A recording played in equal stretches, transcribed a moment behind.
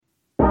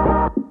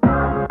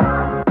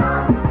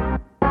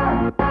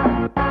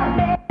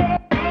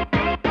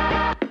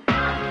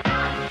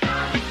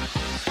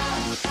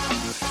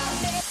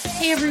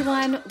Hey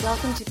everyone,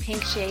 welcome to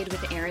Pink Shade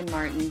with Erin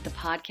Martin, the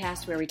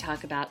podcast where we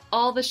talk about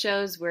all the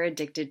shows we're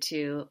addicted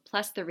to,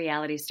 plus the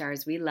reality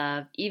stars we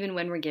love, even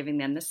when we're giving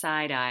them the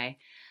side eye.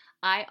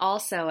 I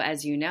also,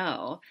 as you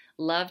know,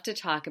 love to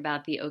talk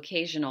about the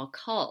occasional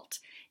cult.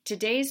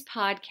 Today's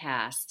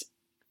podcast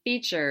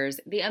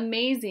features the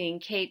amazing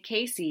Kate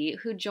Casey,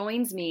 who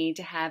joins me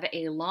to have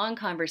a long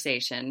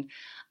conversation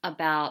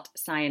about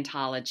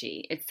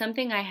Scientology. It's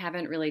something I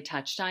haven't really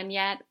touched on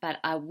yet, but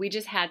we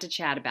just had to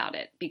chat about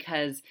it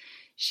because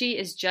she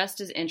is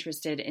just as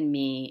interested in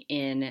me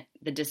in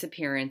the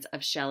disappearance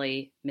of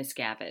Shelley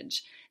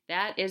Miscavige.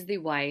 That is the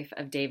wife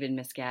of David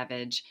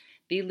Miscavige,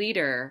 the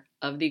leader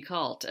of the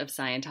cult of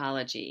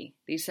Scientology,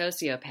 the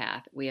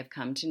sociopath we have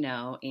come to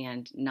know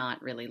and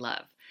not really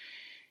love.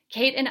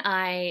 Kate and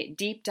I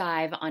deep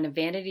dive on a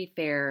Vanity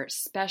Fair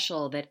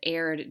special that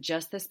aired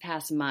just this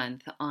past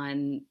month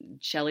on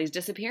Shelley's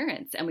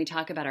disappearance, and we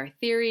talk about our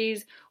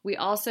theories. We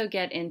also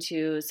get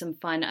into some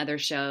fun other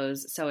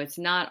shows, so it's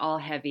not all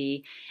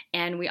heavy.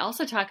 And we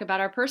also talk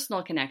about our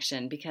personal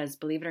connection because,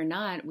 believe it or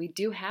not, we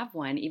do have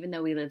one, even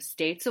though we live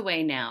states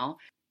away now.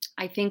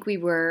 I think we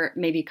were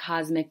maybe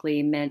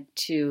cosmically meant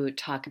to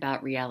talk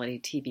about reality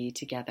TV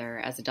together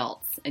as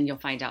adults, and you'll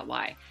find out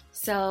why.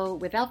 So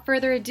without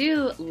further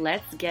ado,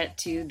 let's get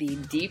to the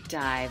deep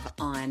dive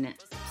on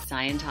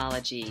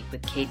Scientology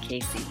with Kate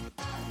Casey.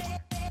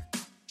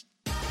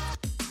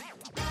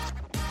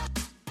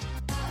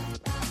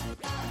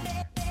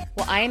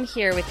 Well, I am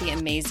here with the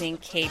amazing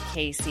Kate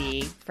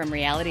Casey from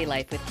Reality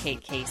Life with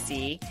Kate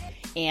Casey.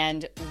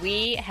 And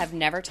we have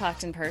never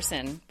talked in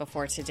person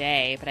before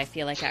today, but I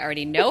feel like I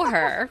already know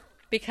her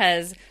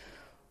because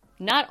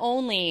not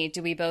only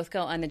do we both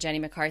go on the Jenny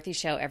McCarthy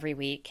show every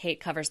week, Kate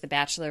covers The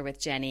Bachelor with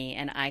Jenny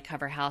and I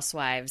cover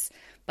Housewives,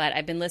 but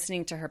I've been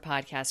listening to her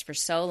podcast for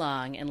so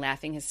long and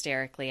laughing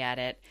hysterically at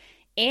it.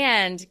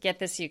 And get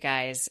this, you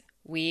guys,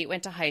 we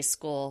went to high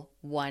school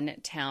one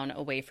town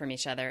away from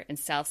each other in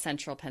South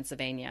Central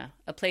Pennsylvania,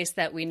 a place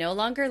that we no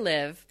longer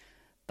live,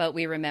 but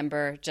we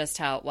remember just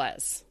how it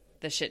was.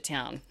 The shit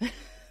town.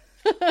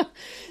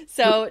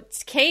 So,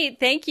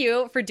 Kate, thank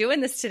you for doing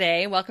this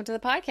today. Welcome to the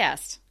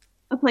podcast.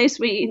 A place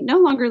we no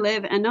longer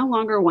live and no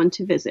longer want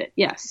to visit.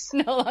 Yes.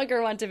 No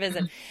longer want to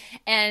visit.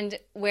 And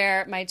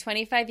where my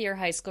 25-year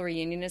high school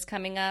reunion is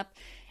coming up,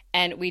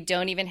 and we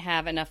don't even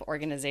have enough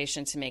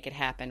organization to make it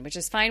happen, which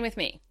is fine with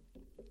me.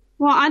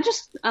 Well, I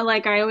just,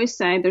 like I always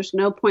say, there's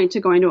no point to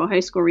going to a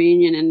high school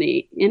reunion in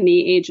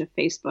the age of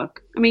Facebook.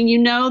 I mean, you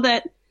know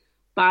that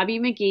Bobby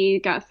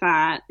McGee got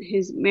fat.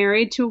 He's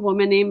married to a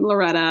woman named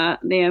Loretta.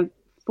 They have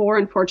 4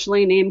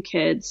 unfortunately named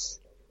kids.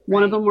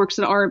 One of them works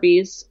at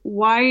Arby's.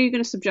 Why are you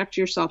going to subject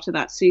yourself to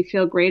that? So you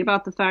feel great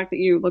about the fact that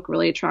you look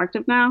really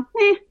attractive now?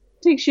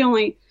 Takes you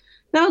only,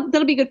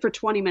 that'll be good for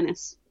 20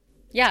 minutes.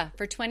 Yeah,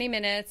 for 20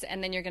 minutes.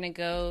 And then you're going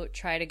to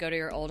try to go to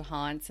your old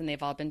haunts and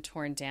they've all been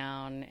torn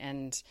down.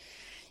 And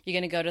you're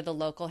going to go to the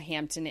local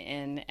Hampton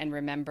Inn and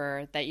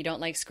remember that you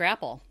don't like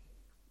Scrapple.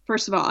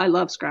 First of all, I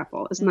love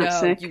Scrapple. Isn't that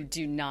sick? No, you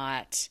do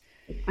not.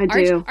 I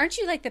do. Aren't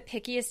you like the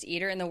pickiest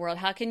eater in the world?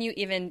 How can you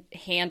even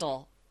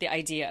handle the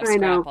idea of I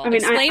know. Scrapple? I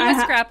mean, Explain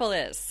what Scrapple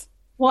is.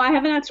 Well, I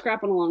haven't had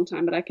Scrapple in a long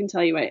time, but I can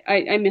tell you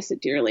I miss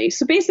it dearly.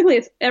 So basically,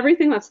 it's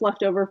everything that's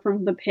left over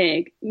from the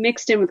pig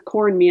mixed in with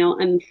cornmeal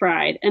and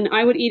fried. And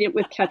I would eat it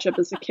with ketchup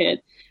as a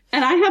kid.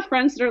 And I have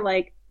friends that are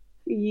like,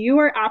 you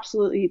are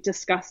absolutely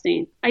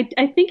disgusting. I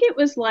think it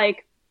was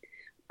like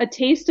a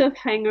taste of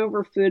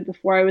hangover food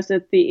before I was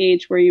at the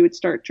age where you would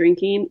start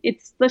drinking.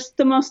 It's just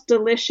the most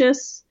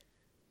delicious,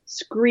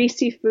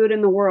 greasy food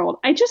in the world.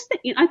 I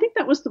think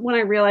that was when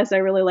I realized I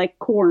really like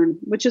corn,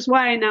 which is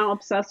why I now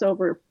obsess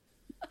over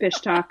fish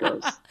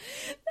tacos.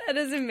 That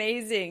is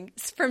amazing.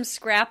 From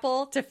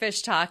Scrapple to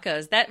fish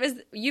tacos.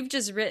 You've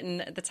just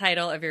written the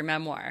title of your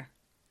memoir.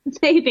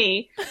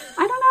 Maybe.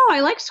 I don't know. I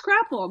like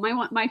Scrapple.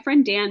 My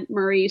friend Dan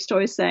Murray used to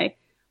always say,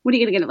 what are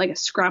you going to get, like a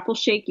Scrapple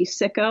shake, you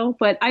sicko?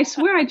 But I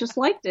swear I just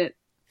liked it.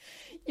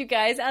 You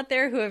guys out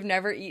there who have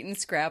never eaten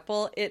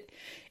Scrapple,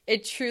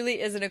 it truly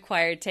is an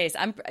acquired taste.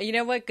 You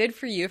know what? Good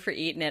for you for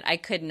eating it. I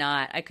could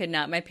not.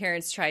 My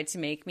parents tried to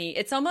make me.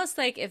 It's almost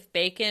like if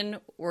bacon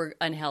were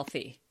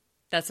unhealthy.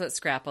 That's what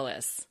Scrapple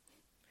is.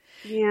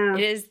 Yeah.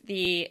 It is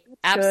the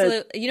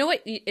absolute, you know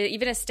what?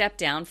 Even a step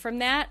down from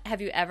that.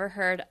 Have you ever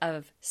heard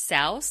of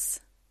souse?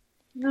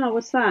 No,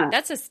 what's that?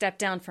 That's a step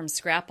down from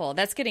Scrapple.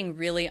 That's getting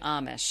really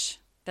Amish.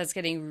 That's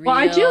getting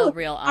real,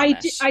 real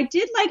Amish. I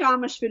did like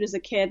Amish food as a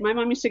kid. My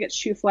mom used to get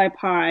shoe fly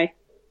pie.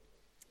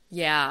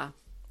 Yeah,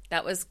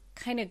 that was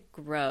kind of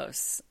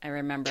gross, I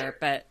remember.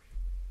 But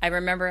I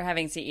remember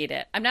having to eat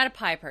it. I'm not a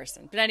pie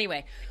person. But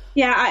anyway.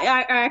 Yeah,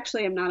 I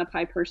actually am not a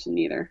pie person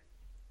either.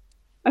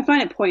 I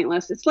find it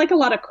pointless. It's like a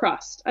lot of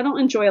crust. I don't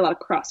enjoy a lot of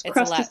crust.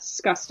 Crust is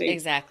disgusting.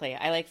 Exactly.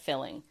 I like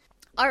filling.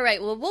 All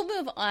right, well, we'll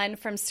move on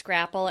from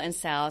Scrapple and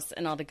Souse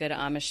and all the good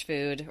Amish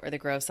food or the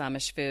gross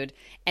Amish food.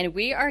 And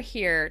we are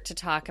here to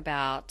talk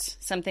about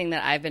something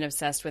that I've been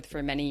obsessed with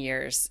for many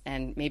years,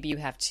 and maybe you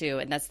have too,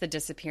 and that's the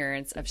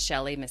disappearance of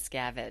Shelley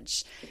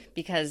Miscavige.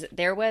 Because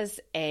there was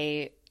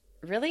a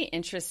really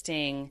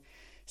interesting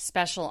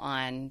special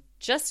on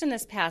just in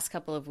this past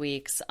couple of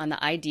weeks on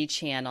the ID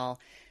channel.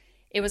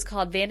 It was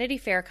called Vanity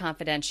Fair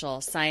Confidential,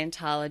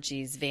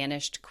 Scientology's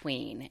Vanished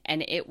Queen.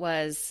 And I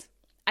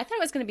thought it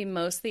was going to be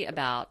mostly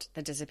about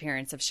the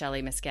disappearance of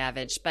Shelley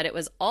Miscavige, but it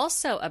was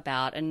also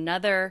about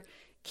another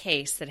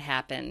case that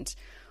happened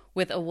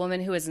with a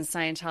woman who was in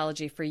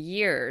Scientology for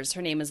years.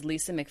 Her name was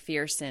Lisa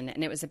McPherson,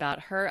 and it was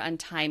about her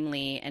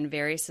untimely and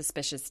very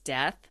suspicious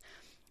death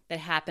that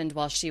happened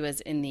while she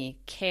was in the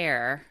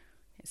care,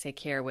 I say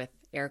care with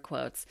air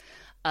quotes,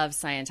 of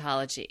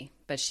Scientology,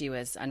 but she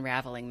was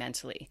unraveling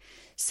mentally.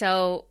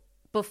 So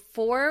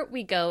before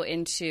we go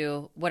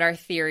into what our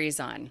theories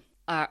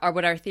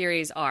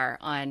are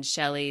on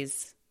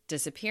Shelley's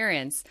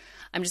disappearance,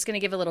 I'm just going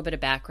to give a little bit of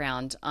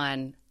background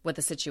on what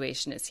the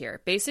situation is here.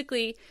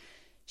 Basically,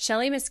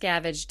 Shelley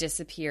Miscavige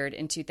disappeared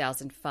in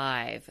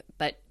 2005,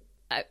 but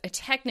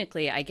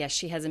technically, I guess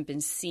she hasn't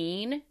been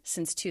seen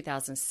since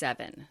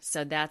 2007.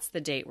 So that's the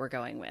date we're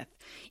going with,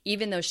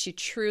 even though she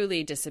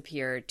truly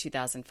disappeared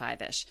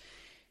 2005-ish.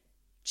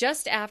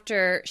 Just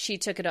after she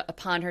took it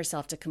upon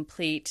herself to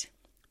complete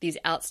these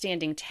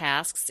outstanding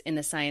tasks in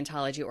the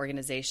Scientology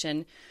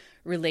organization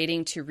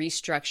relating to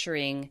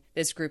restructuring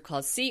this group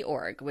called Sea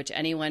Org, which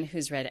anyone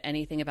who's read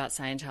anything about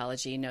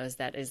Scientology knows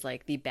that is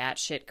like the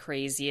batshit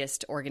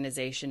craziest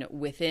organization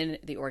within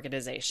the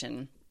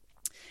organization.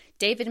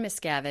 David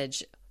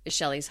Miscavige is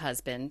Shelley's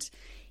husband.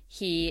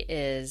 He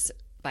is,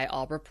 by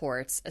all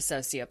reports, a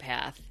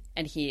sociopath,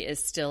 and he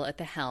is still at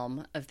the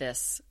helm of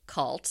this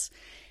cult.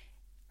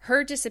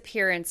 Her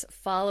disappearance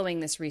following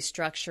this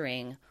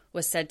restructuring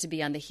was said to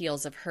be on the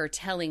heels of her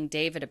telling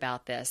David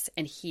about this,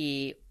 and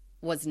he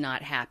was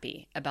not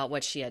happy about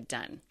what she had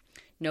done.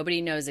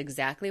 Nobody knows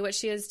exactly what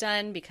she has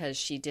done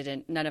because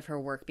none of her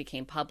work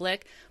became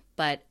public,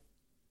 but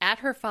at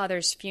her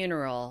father's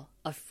funeral,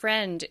 a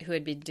friend who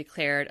had been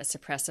declared a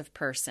suppressive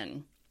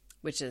person,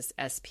 which is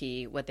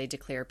SP, what they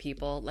declare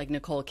people, like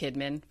Nicole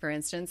Kidman, for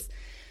instance,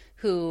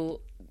 who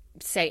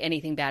say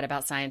anything bad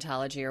about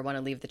Scientology or want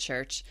to leave the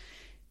church.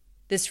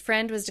 This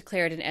friend was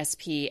declared an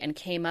SP and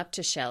came up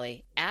to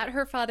Shelley at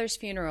her father's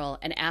funeral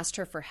and asked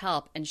her for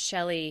help. And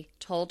Shelley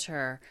told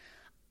her,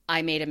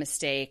 I made a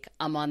mistake.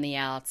 I'm on the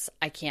outs.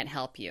 I can't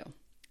help you.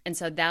 And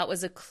so that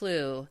was a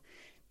clue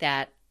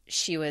that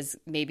she was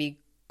maybe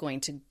going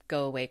to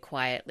go away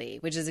quietly,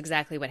 which is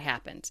exactly what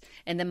happened.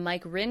 And then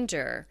Mike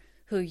Rinder,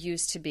 who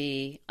used to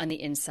be on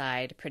the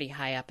inside pretty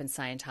high up in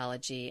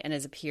Scientology and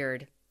has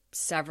appeared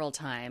several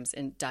times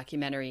in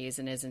documentaries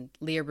and is in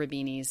Leah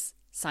Remini's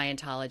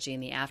Scientology in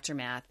the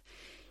Aftermath,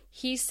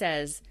 he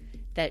says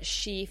that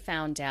he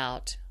found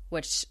out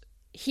what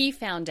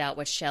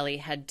Shelley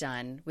had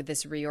done with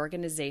this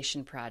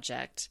reorganization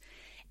project,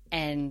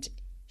 and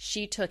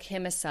she took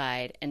him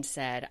aside and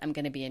said, I'm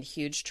going to be in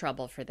huge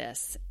trouble for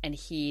this. And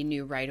he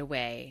knew right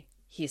away.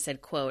 He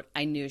said, quote,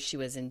 I knew she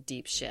was in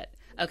deep shit.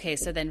 Okay,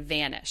 so then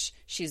vanish.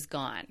 She's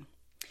gone.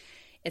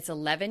 It's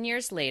 11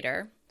 years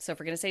later. So if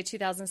we're going to say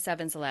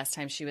 2007 is the last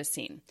time she was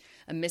seen.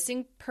 A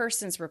missing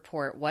persons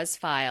report was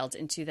filed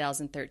in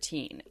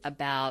 2013,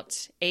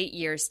 about 8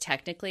 years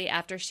technically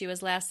after she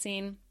was last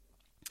seen.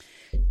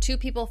 2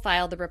 people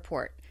filed the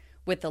report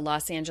with the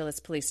Los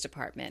Angeles Police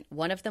Department.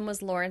 One of them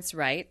was Lawrence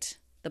Wright,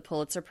 the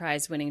Pulitzer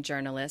Prize-winning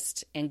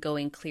journalist and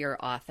Going Clear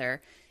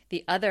author.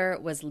 The other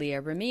was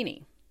Leah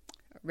Remini.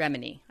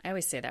 I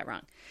always say that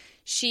wrong.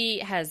 She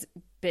has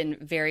been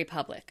very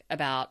public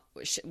about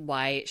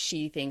why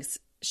she thinks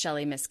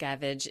Shelley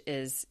Miscavige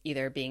is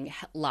either being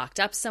locked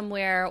up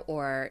somewhere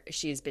or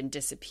she's been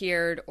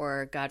disappeared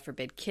or, God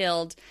forbid,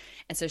 killed.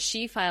 And so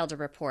she filed a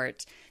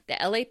report. The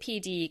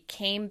LAPD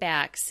came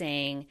back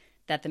saying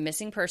that the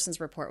missing persons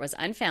report was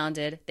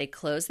unfounded. They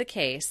closed the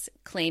case,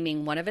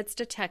 claiming one of its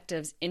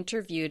detectives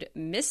interviewed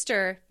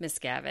Mr.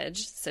 Miscavige,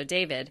 so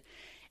David,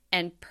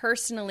 and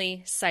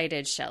personally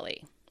cited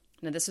Shelley.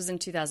 Now, this was in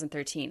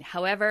 2013.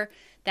 However,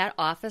 that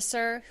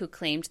officer who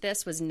claimed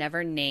this was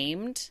never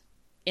named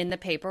in the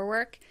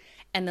paperwork,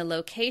 and the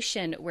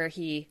location where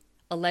he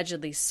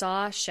allegedly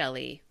saw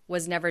Shelley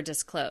was never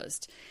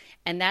disclosed.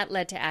 And that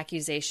led to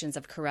accusations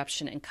of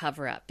corruption and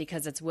cover-up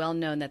because it's well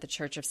known that the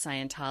Church of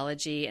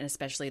Scientology, and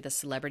especially the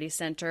Celebrity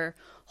Center,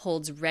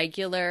 holds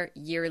regular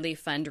yearly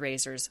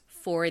fundraisers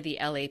for the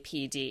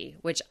LAPD,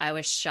 which I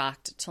was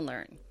shocked to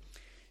learn.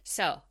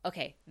 So,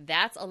 okay,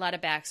 that's a lot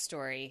of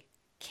backstory.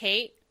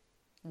 Kate,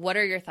 what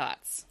are your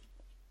thoughts?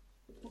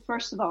 Well,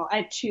 first of all,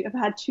 I've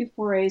had 2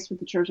 forays with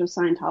the Church of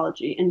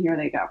Scientology, and here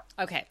they go.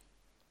 Okay.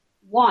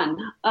 One,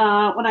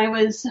 when I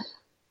was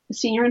a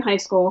senior in high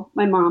school,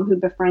 my mom, who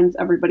befriends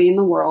everybody in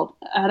the world,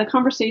 had a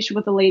conversation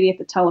with a lady at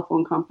the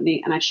telephone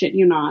company, and I shit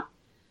you not.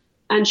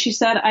 And she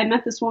said, I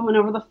met this woman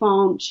over the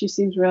phone. She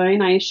seems really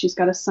nice. She's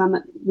got a son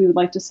that we would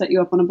like to set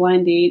you up on a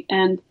blind date.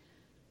 And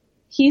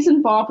he's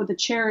involved with a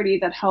charity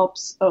that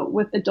helps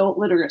with adult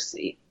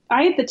literacy.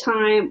 I, at the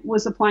time,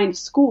 was applying to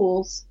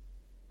schools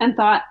and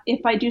thought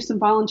if I do some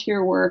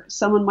volunteer work,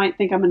 someone might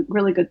think I'm a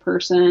really good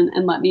person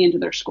and let me into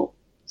their school.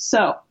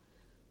 So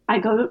I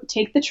go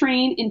take the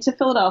train into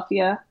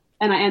Philadelphia,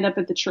 and I end up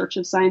at the Church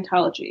of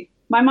Scientology.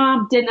 My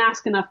mom didn't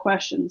ask enough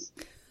questions.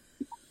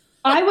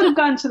 I would have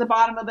gotten to the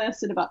bottom of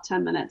this in about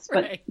 10 minutes,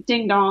 but Right.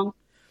 ding dong,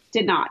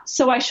 did not.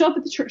 So I show up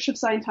at the Church of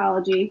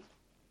Scientology,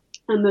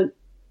 and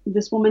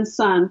this woman's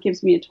son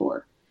gives me a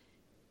tour.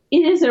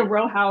 It is a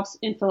row house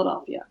in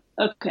Philadelphia.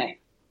 Okay.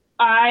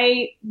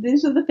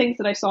 These are the things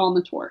that I saw on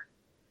the tour.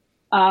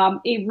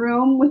 A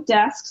room with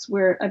desks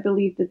where I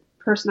believe the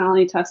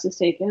personality test is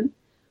taken.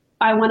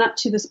 I went up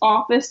to this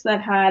office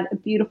that had a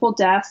beautiful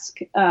desk,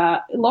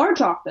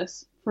 large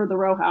office for the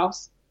row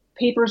house,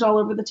 papers all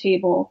over the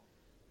table.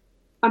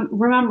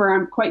 Remember,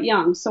 I'm quite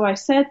young. So I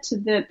said to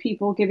the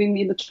people giving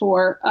me the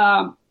tour,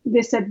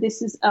 they said,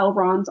 this is L.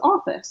 Ron's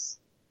office.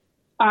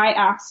 I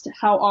asked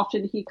how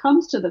often he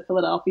comes to the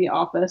Philadelphia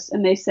office,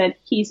 and they said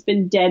he's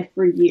been dead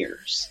for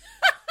years.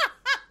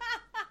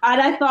 And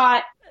I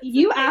thought,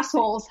 you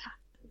assholes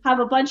have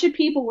a bunch of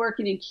people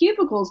working in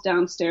cubicles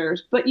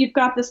downstairs, but you've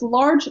got this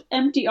large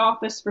empty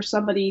office for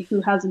somebody who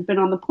hasn't been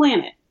on the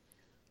planet.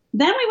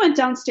 Then we went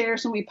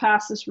downstairs and we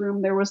passed this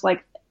room. There was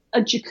like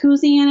a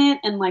jacuzzi in it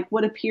and like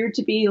what appeared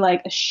to be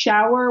like a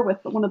shower with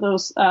one of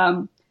those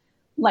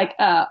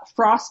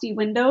frosty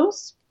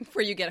windows.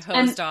 Where you get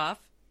hosed off.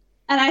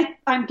 And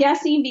I'm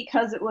guessing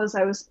because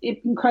I was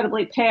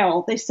incredibly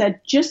pale, they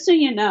said, just so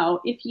you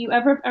know, if you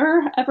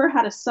ever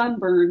had a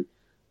sunburn,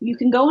 you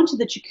can go into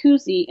the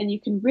jacuzzi and you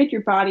can rid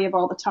your body of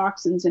all the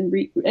toxins and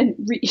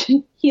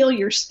heal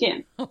your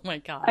skin. Oh my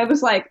God. I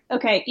was like,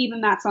 okay, even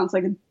that sounds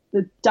like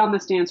the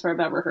dumbest answer I've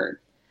ever heard.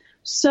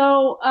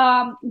 So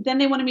then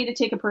they wanted me to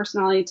take a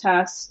personality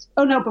test.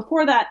 Oh no,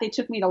 before that, they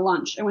took me to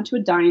lunch. I went to a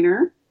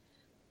diner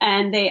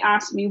and they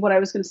asked me what I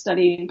was going to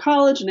study in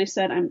college. And I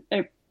said,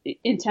 I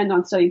intend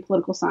on studying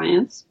political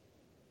science.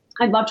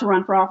 I'd love to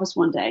run for office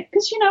one day.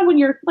 Because, when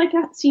you're like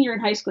a senior in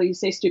high school, you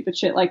say stupid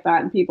shit like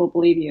that and people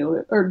believe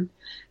you. Or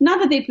not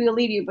that they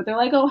believe you, but they're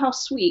like, oh, how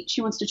sweet.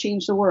 She wants to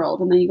change the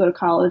world. And then you go to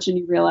college and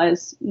you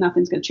realize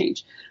nothing's going to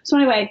change. So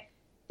anyway,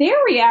 their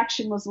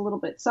reaction was a little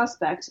bit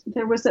suspect.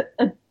 There was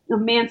a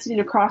man sitting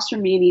across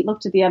from me and he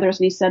looked at the others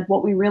and he said,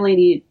 what we really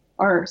need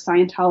are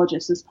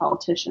Scientologists as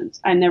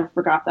politicians. I never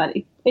forgot that.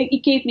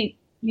 It gave me,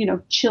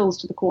 chills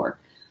to the core.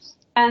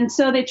 And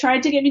so they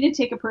tried to get me to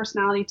take a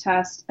personality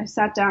test. I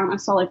sat down. I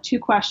saw like 2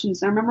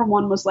 questions. And I remember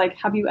one was like,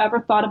 have you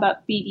ever thought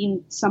about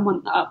beating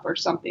someone up or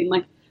something,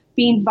 like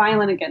being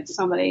violent against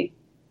somebody?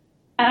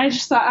 And I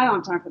just thought, I don't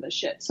have time for this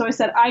shit. So I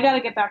said, I got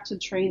to get back to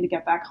the train to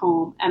get back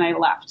home. And I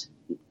left.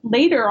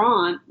 Later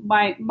on,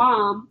 my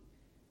mom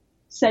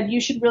said, you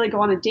should really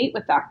go on a date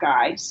with that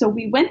guy. So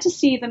we went to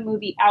see the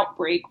movie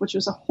Outbreak, which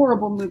was a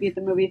horrible movie at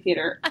the movie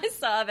theater. I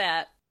saw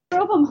that. I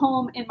drove him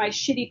home in my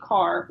shitty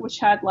car, which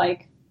had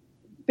like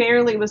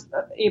barely was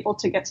able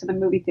to get to the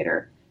movie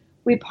theater.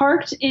 We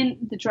parked in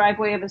the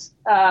driveway of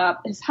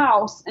his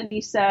house, and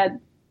he said,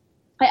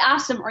 I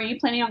asked him, are you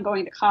planning on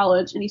going to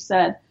college? And he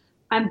said,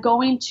 I'm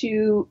going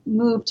to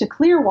move to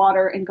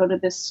Clearwater and go to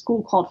this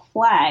school called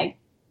Flag.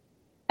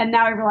 And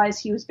now I realize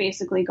he was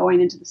basically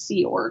going into the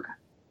Sea Org.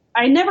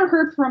 I never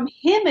heard from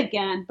him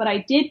again, but I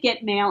did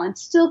get mail and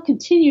still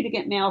continue to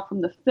get mail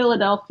from the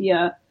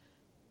Philadelphia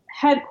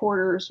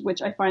headquarters,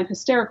 which I find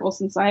hysterical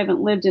since I haven't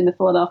lived in the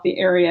Philadelphia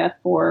area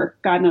for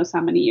God knows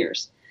how many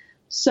years.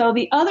 So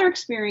the other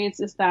experience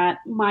is that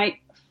my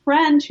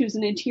friend, who's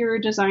an interior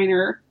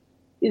designer,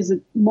 is a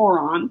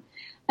moron,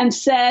 and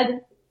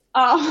said,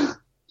 I'm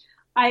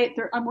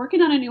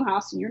working on a new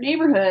house in your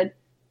neighborhood.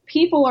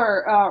 People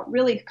are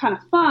really kind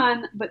of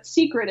fun, but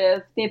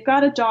secretive. They've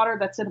got a daughter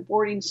that's at a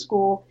boarding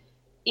school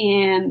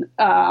in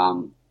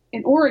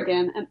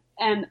Oregon,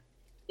 and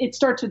it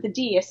starts with a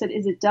D. I said,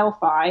 is it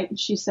Delphi? And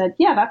she said,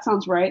 yeah, that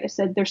sounds right. I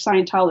said, they're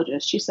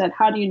Scientologists. She said,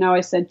 how do you know? I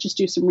said, just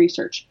do some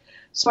research.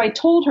 So I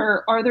told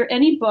her, are there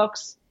any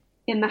books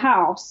in the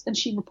house? And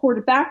she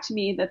reported back to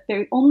me that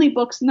the only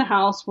books in the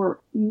house were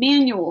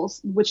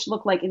manuals, which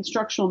look like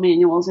instructional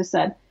manuals. I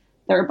said,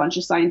 they're a bunch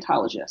of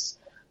Scientologists.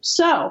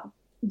 So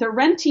they're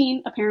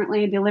renting,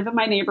 apparently. They live in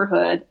my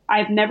neighborhood.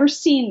 I've never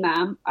seen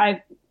them.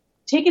 I've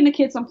taken the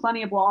kids on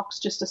plenty of walks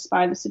just to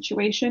spy the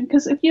situation.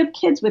 Because if you have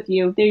kids with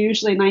you, they're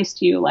usually nice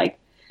to you. Like,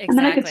 exactly. And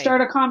then I could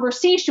start a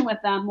conversation with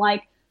them,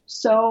 like,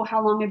 so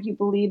how long have you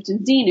believed in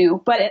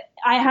Xenu? But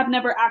I have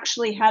never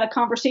actually had a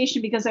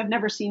conversation because I've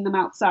never seen them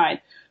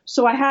outside.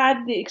 So I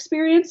had the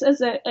experience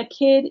as a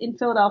kid in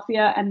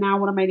Philadelphia, and now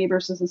one of my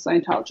neighbors is a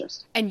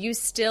Scientologist. And you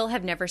still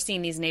have never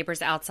seen these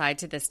neighbors outside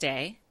to this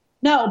day?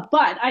 No,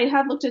 but I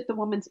have looked at the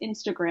woman's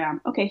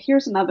Instagram. Okay,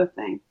 here's another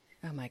thing.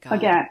 Oh my God.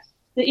 Again,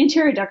 the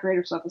interior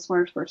decorator's not the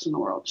smartest person in the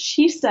world.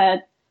 She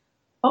said,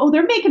 oh,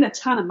 they're making a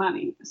ton of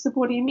money. I said,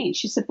 what do you mean?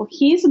 She said, well,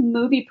 he's a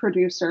movie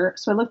producer.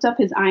 So I looked up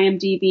his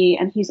IMDb,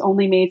 and he's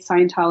only made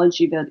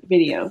Scientology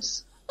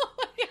videos. Oh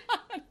my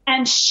God.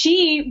 And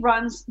she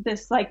runs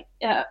this like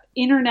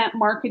internet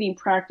marketing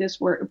practice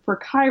for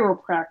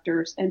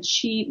chiropractors. And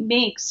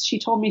she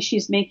told me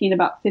she's making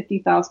about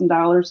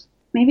 $50,000,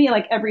 maybe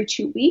like every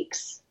 2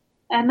 weeks.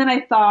 And then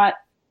I thought,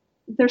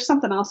 there's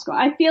something else going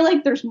on. I feel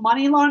like there's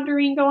money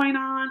laundering going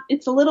on.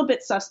 It's a little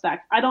bit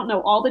suspect. I don't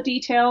know all the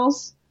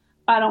details.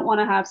 I don't want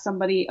to have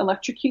somebody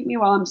electrocute me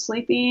while I'm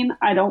sleeping.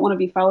 I don't want to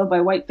be followed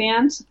by white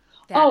vans.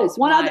 That is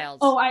wild.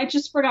 I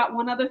just forgot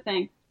one other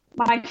thing.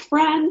 My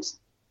friend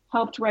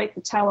helped write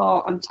the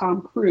tell-all on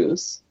Tom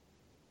Cruise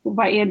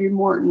by Andrew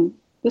Morton.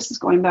 This is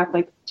going back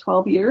like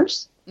 12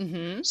 years.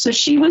 Mm-hmm. So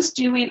she was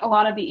doing a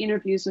lot of the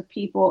interviews with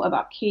people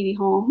about Katie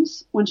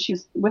Holmes when she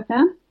was with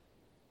him.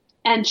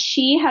 And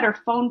she had her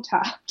phone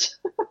tapped.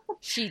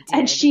 She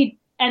did.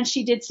 And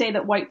she did say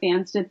that white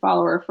fans did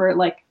follow her for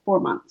like 4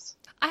 months.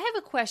 I have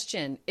a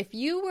question. If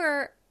you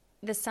were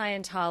the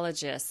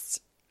Scientologist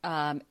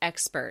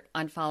expert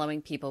on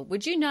following people,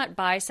 would you not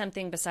buy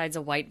something besides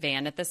a white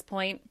van at this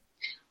point?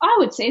 I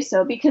would say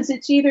so, because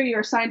it's either you're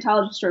a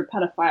Scientologist or a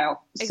pedophile.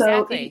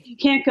 Exactly. So you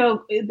can't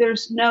go,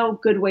 there's no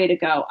good way to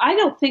go. I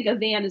don't think a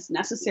van is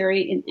necessary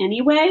in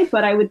any way,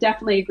 but I would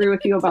definitely agree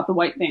with you about the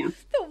white van.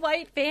 The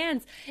white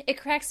vans. It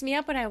cracks me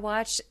up when I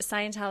watch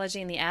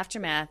Scientology in the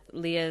Aftermath,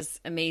 Leah's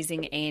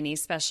amazing A&E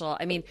special.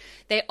 I mean,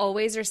 they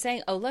always are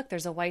saying, oh, look,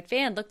 there's a white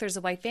van. Look, there's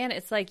a white van.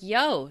 It's like,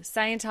 yo,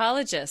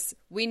 Scientologists,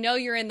 we know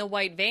you're in the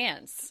white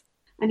vans.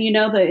 And you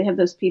know they have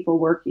those people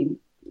working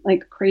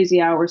like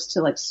crazy hours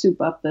to like soup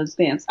up those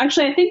vans.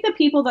 Actually, I think the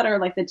people that are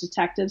like the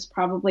detectives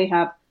probably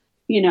have,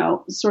 you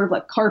know, sort of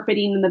like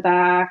carpeting in the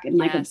back and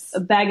like a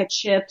bag of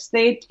chips.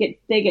 They're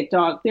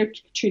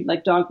treated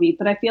like dog meat.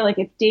 But I feel like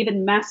if David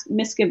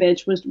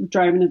Miscavige was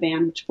driving a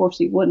van, which of course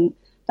he wouldn't,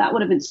 that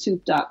would have been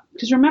souped up.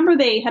 Because remember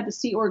they had the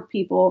Sea Org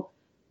people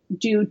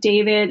do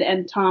David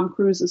and Tom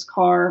Cruise's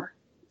car.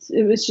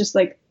 It was just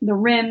like the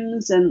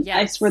rims and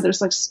I swear there's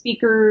like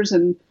speakers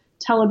and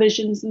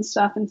televisions and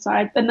stuff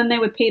inside, and then they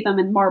would pay them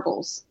in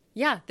marbles.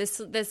 Yeah, the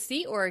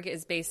Sea Org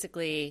is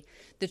basically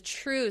the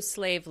true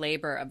slave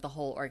labor of the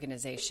whole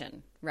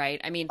organization,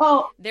 right? I mean,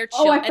 they're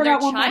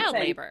child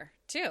labor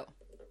too.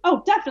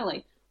 Oh,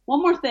 definitely.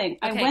 One more thing.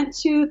 Okay. I went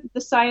to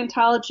the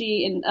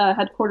Scientology in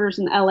headquarters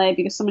in LA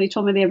because somebody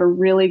told me they have a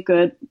really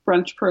good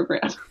brunch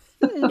program.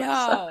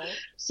 No.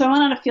 So I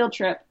went on a field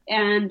trip,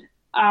 and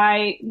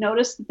I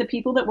noticed that the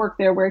people that work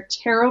there wear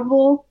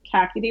terrible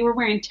khaki. They were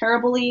wearing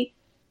terribly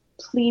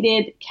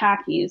pleated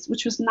khakis,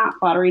 which was not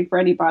flattering for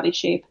any body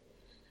shape.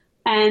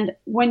 And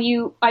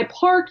I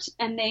parked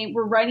and they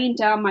were writing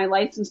down my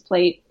license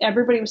plate,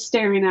 everybody was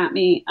staring at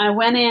me. I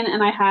went in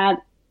and I had,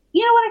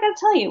 you know what, I gotta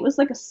tell you, it was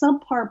like a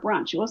subpar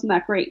brunch. It wasn't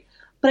that great.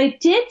 But I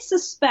did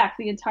suspect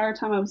the entire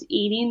time I was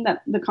eating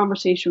that the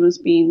conversation was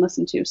being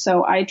listened to.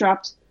 So I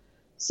dropped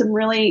some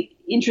really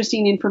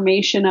interesting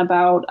information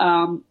about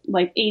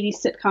like 80s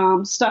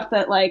sitcoms, stuff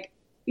that like,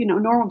 you know,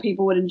 normal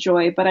people would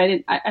enjoy, but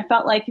I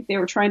felt like if they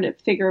were trying to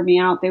figure me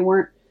out, they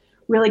weren't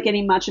really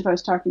getting much if I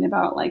was talking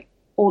about like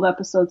old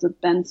episodes of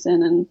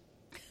Benson and,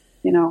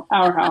 you know,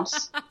 Our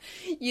House.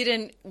 You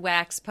didn't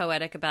wax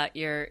poetic about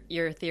your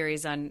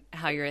theories on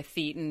how you're a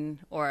Thetan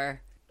or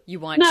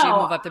you want to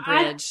move up the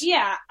bridge.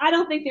 I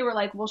don't think they were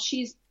like, well,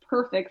 she's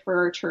perfect for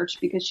our church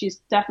because she's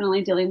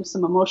definitely dealing with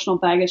some emotional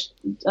baggage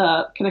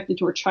connected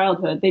to her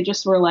childhood. They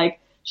just were like,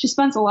 she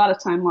spends a lot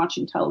of time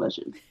watching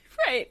television.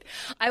 Right.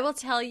 I will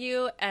tell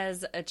you,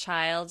 as a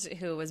child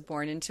who was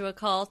born into a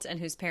cult and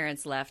whose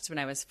parents left when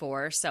I was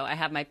 4, so I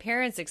have my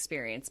parents'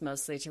 experience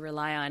mostly to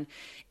rely on.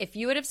 If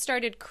you would have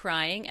started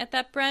crying at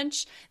that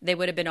brunch, they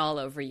would have been all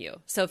over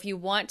you. So if you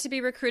want to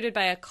be recruited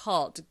by a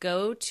cult,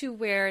 go to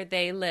where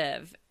they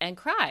live and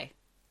cry.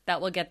 That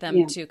will get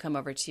them to come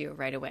over to you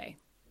right away.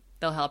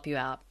 They'll help you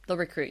out. They'll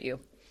recruit you.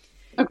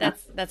 Okay.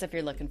 That's if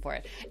you're looking for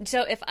it.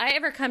 So if I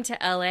ever come to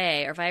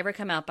LA or if I ever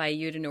come out by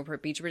you to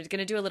Newport Beach, we're going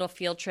to do a little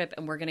field trip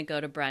and we're going to go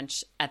to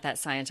brunch at that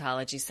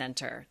Scientology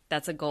center.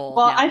 That's a goal.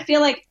 Well, now. I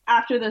feel like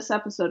after this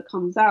episode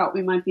comes out,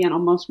 we might be on a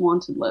most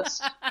wanted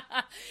list.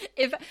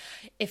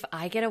 If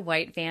I get a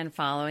white van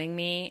following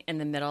me in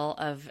the middle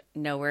of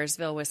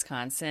Nowheresville,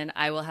 Wisconsin,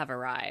 I will have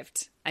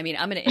arrived. I mean,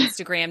 I'm going to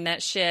Instagram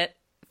that shit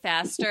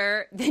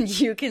faster than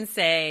you can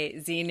say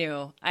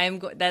Xenu.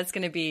 That's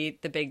going to be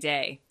the big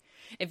day.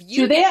 If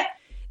you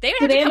they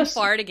would have to come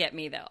far to get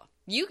me though.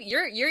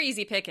 You're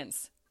easy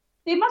pickings.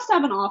 They must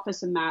have an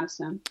office in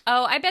Madison.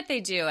 Oh, I bet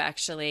they do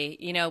actually.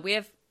 You know,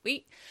 we're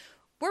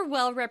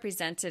well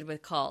represented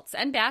with cults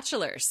and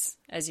bachelors,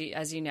 as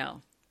you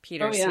know.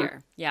 Peter's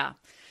here. Yeah.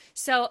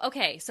 So,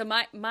 okay. So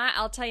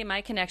I'll tell you my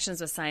connections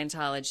with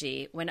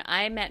Scientology. When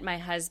I met my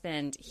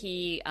husband,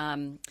 he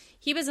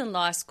was in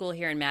law school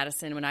here in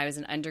Madison when I was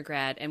an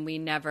undergrad, and we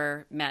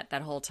never met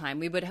that whole time.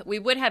 We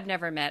would have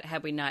never met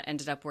had we not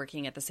ended up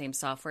working at the same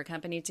software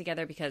company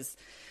together because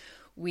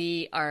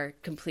we are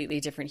completely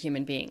different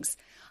human beings.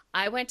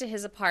 I went to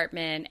his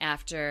apartment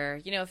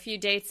after, a few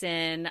dates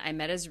in. I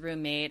met his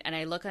roommate, and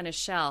I look on his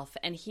shelf,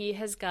 and he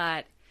has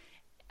got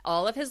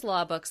all of his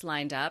law books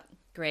lined up.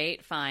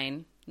 Great,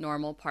 fine.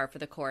 Normal, par for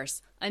the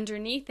course.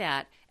 Underneath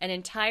that, an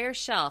entire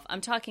shelf,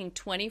 I'm talking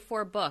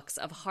 24 books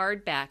of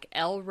hardback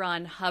L.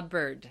 Ron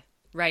Hubbard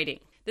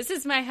writing. This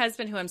is my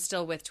husband who I'm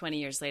still with 20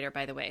 years later,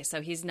 by the way.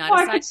 So he's not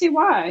I could see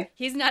why.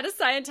 He's not a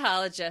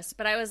Scientologist,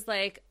 but I was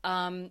like,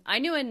 I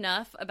knew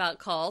enough about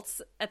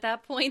cults at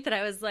that point that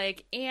I was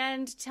like,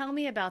 and tell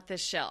me about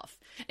this shelf.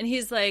 And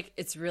he's like,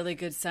 it's really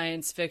good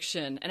science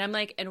fiction. And I'm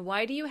like, and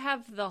why do you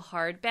have the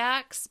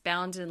hardbacks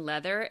bound in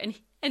leather?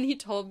 And he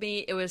told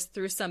me it was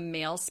through some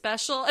mail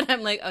special. And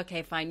I'm like,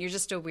 okay, fine. You're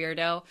just a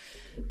weirdo,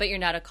 but you're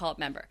not a cult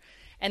member.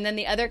 And then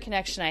the other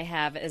connection I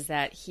have is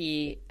that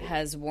he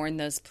has worn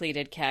those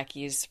pleated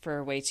khakis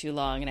for way too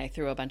long, and I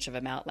threw a bunch of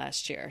them out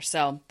last year.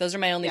 So those are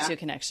my only two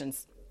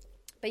connections.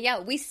 But yeah,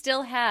 we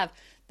still have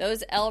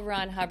those L.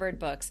 Ron Hubbard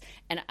books,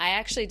 and I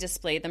actually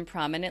display them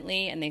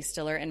prominently, and they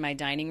still are in my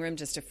dining room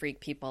just to freak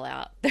people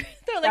out. They're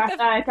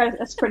like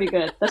that's pretty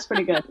good. That's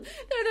pretty good.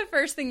 They're the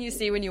first thing you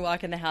see when you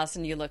walk in the house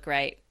and you look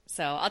right.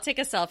 So I'll take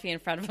a selfie in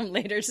front of them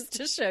later just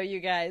to show you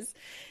guys.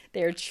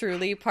 They're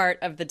truly part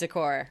of the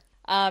decor.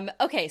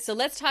 Okay, so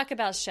let's talk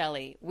about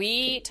Shelley.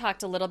 We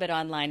talked a little bit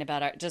online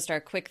about our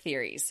quick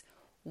theories.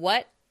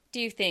 What do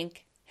you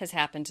think has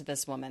happened to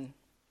this woman?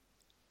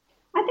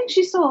 I think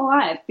she's still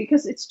alive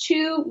because it's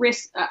too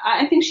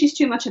I think she's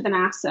too much of an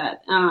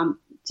asset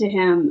to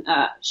him.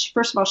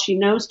 First of all, she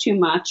knows too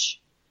much.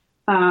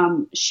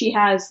 She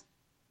has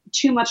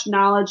too much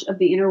knowledge of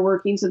the inner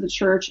workings of the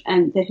church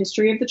and the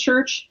history of the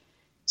church.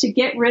 To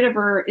get rid of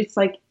her, it's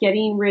like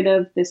getting rid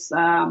of this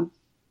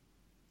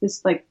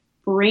like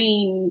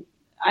brain.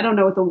 I don't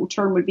know what the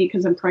term would be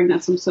because I'm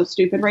pregnant, so I'm so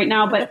stupid right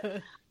now.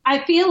 But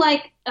I feel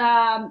like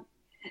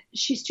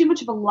she's too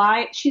much of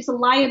a she's a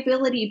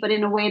liability, but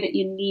in a way that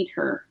you need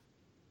her.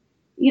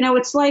 You know,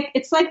 it's like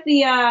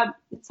the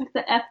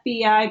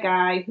FBI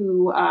guy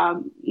who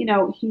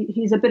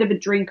he's a bit of a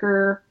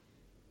drinker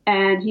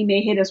and he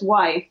may hit his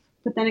wife,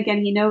 but then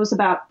again he knows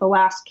about the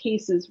last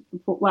cases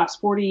for the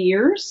last 40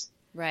 years.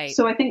 Right.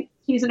 So I think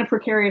he's in a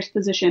precarious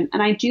position,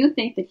 and I do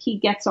think that he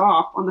gets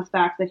off on the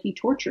fact that he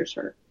tortures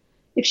her.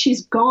 If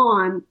she's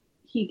gone,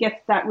 he gets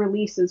that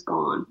release is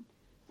gone.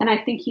 And I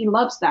think he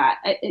loves that.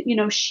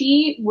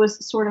 She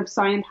was sort of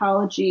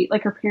Scientology,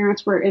 like her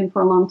parents were in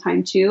for a long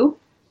time too.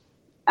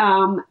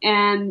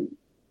 And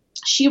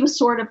she was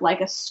sort of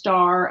like a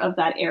star of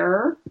that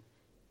era.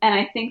 And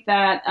I think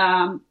that,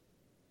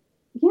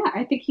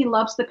 I think he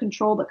loves the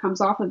control that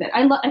comes off of it.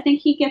 I think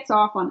he gets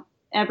off on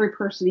every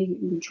person he can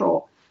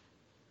control.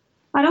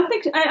 I don't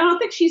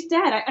think she's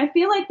dead. I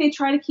feel like they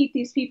try to keep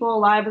these people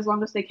alive as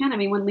long as they can. I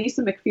mean, when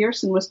Lisa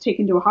McPherson was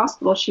taken to a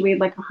hospital, she weighed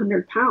like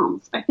 100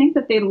 pounds. I think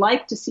that they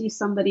like to see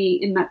somebody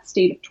in that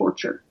state of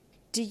torture.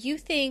 Do you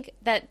think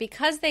that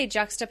because they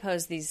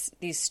juxtapose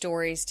these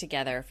stories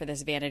together for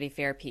this Vanity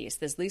Fair piece,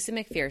 this Lisa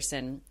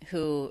McPherson,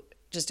 who,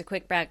 just a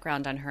quick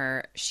background on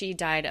her, she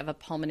died of a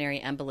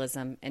pulmonary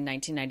embolism in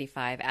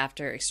 1995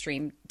 after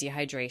extreme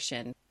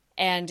dehydration.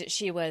 And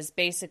she was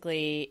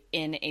basically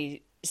in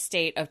a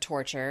state of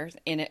torture,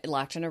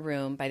 locked in a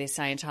room by these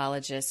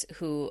Scientologists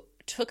who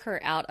took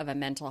her out of a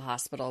mental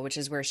hospital, which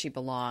is where she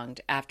belonged,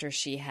 after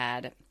she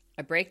had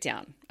a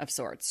breakdown of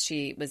sorts.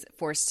 She was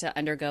forced to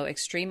undergo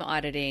extreme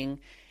auditing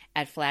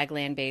at Flag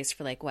Land Base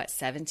for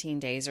 17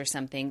 days or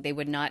something. They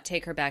would not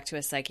take her back to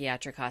a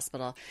psychiatric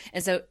hospital.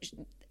 And so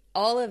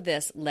all of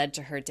this led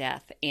to her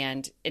death.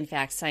 And in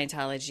fact,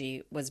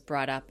 Scientology was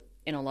brought up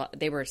in a lot.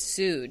 They were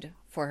sued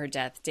for her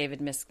death. David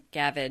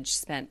Miscavige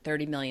spent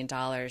 $30 million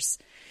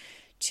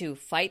to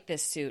fight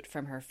this suit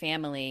from her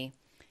family,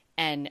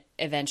 and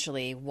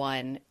eventually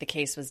won. The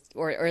case was,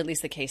 or at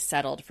least the case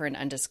settled for an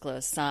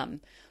undisclosed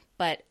sum.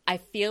 But I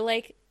feel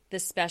like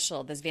this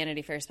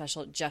Vanity Fair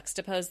special,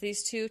 juxtaposed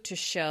these two to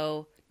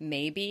show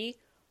maybe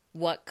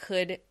what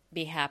could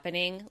be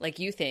happening, like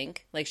you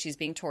think, like she's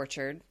being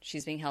tortured,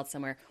 she's being held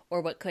somewhere,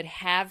 or what could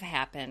have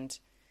happened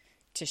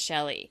to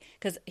Shelley.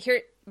 Because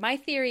here, my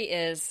theory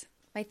is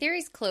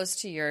close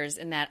to yours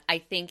in that I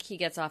think he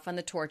gets off on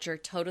the torture,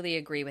 totally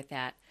agree with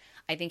that.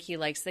 I think he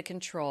likes the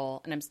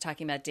control, and I'm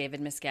talking about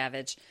David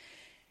Miscavige.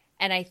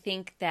 And I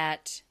think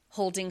that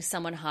holding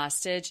someone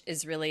hostage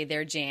is really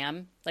their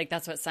jam. Like,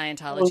 that's what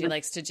Scientology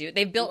likes to do.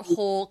 They've built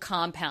whole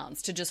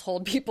compounds to just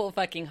hold people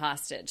fucking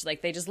hostage.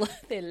 Like,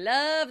 they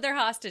love their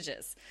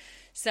hostages.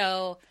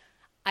 So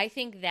I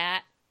think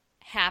that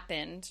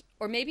happened,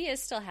 or maybe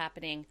is still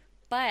happening,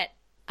 but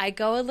I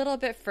go a little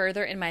bit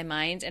further in my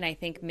mind, and I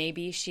think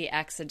maybe she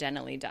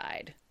accidentally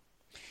died.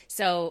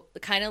 So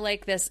kind of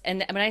like this,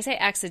 and when I say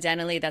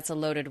accidentally, that's a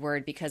loaded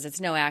word because it's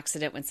no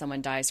accident when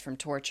someone dies from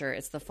torture.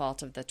 It's the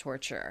fault of the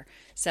torturer.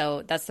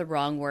 So that's the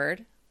wrong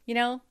word,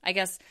 I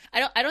guess.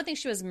 I don't think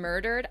she was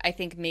murdered. I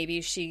think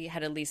maybe she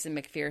had a Lisa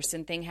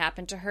McPherson thing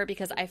happen to her,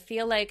 because I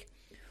feel like,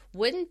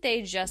 wouldn't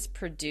they just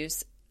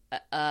produce,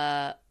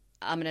 I'm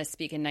going to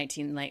speak in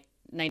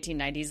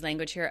 1990s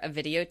language here, a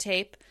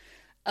videotape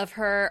of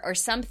her or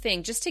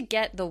something just to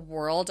get the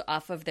world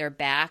off of their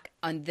back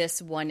on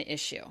this one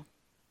issue?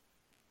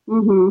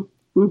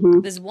 Mm-hmm.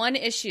 Mm-hmm. There's one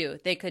issue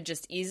they could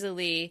just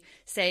easily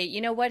say, you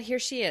know what, here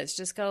she is,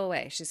 just go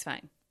away, she's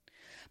fine.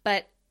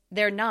 But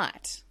they're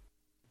not.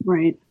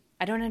 Right.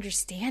 I don't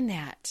understand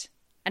that.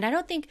 And I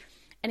don't think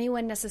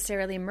anyone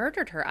necessarily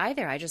murdered her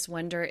either. I just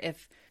wonder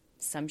if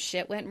some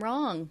shit went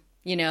wrong,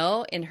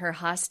 in her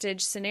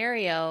hostage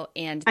scenario.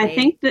 And I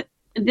think that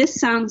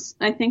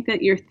I think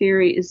that your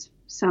theory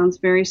sounds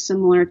very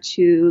similar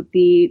to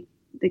the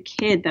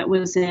kid that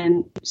was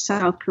in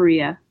South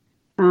Korea.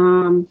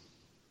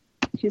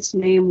 His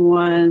name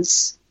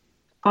was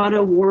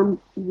Otto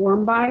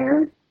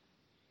Warmbier.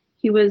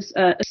 He was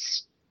a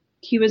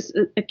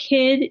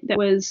kid that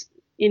was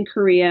in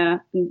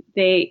Korea.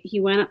 He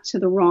went up to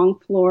the wrong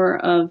floor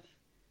of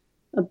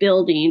a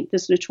building,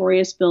 this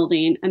notorious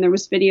building, and there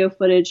was video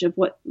footage of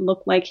what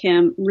looked like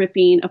him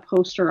ripping a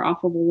poster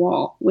off of a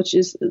wall, which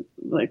is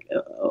like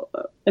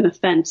an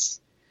offense,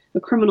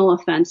 a criminal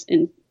offense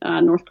in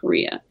North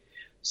Korea.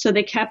 So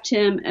they kept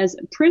him as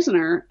a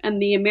prisoner,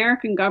 and the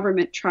American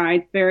government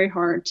tried very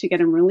hard to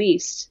get him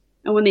released.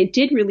 And when they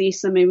did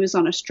release him, he was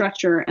on a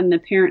stretcher, and the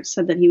parents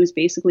said that he was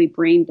basically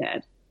brain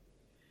dead.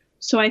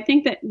 So I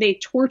think that they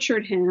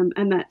tortured him,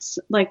 and that's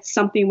like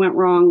something went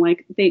wrong.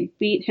 Like they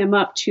beat him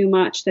up too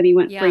much that he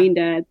went brain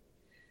dead.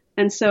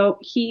 And so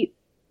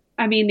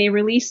they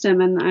released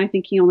him, and I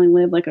think he only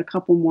lived like a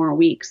couple more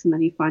weeks, and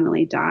then he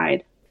finally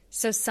died.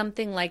 So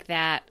something like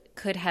that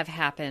could have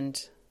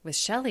happened with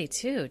Shelley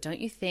too, don't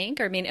you think?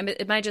 Or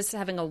am I just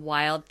having a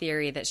wild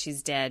theory that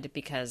she's dead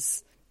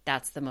because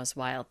that's the most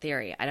wild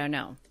theory? I don't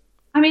know.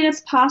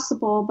 It's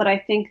possible, but I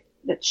think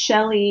that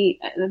Shelley,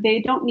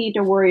 they don't need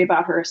to worry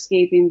about her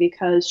escaping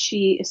because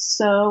she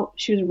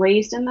was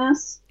raised in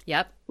this.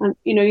 Yep.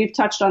 You've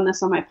touched on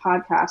this on my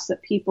podcast,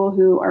 that people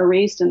who are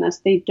raised in this,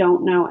 they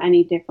don't know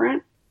any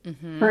different.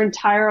 Mm-hmm. Her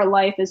entire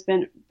life has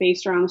been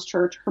based around this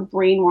church. Her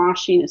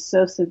brainwashing is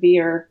so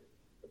severe.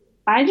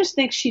 I just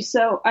think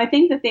I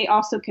think that they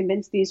also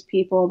convince these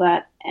people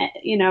that,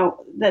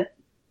 that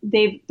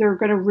they're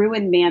going to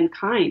ruin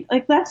mankind.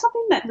 Like that's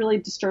something that really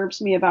disturbs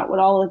me about what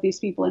all of these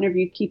people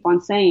interviewed keep on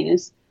saying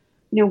is,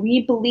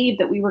 we believe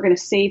that we were going to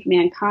save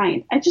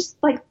mankind. I just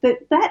like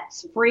that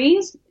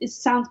phrase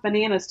sounds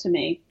bananas to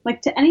me.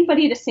 Like to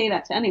anybody to say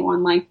that to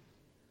anyone, like,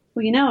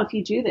 well, if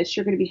you do this,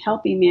 you're going to be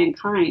helping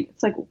mankind.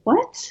 It's like,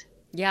 what?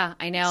 Yeah,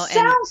 I know.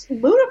 Sounds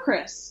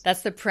ludicrous.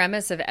 That's the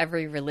premise of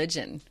every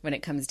religion when it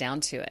comes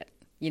down to it.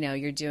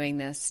 You're doing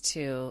this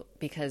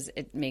because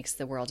it makes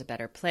the world a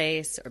better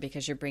place, or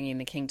because you're bringing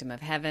the kingdom of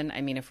heaven.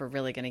 If we're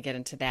really going to get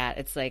into that,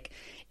 it's like,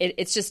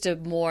 it's just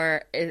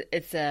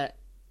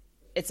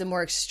it's a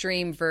more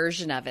extreme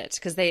version of it,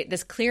 because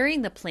this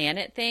clearing the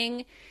planet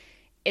thing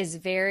is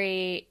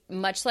very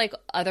much like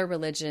other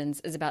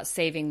religions is about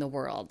saving the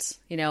world,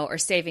 or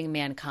saving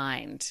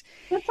mankind.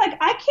 It's like,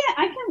 I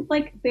can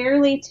like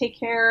barely take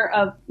care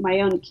of my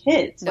own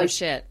kids. No like,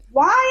 shit.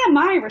 Why am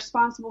I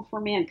responsible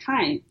for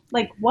mankind?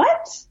 Like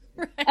what?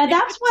 Right. And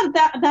that's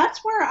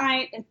where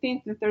I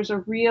think that there's a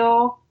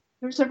real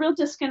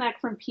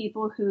disconnect from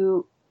people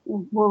who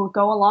will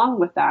go along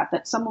with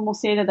that someone will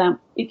say to them,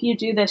 if you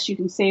do this, you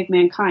can save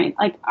mankind.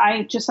 Like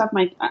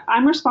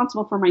I'm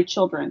responsible for my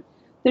children.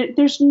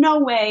 There's no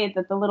way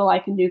that the little I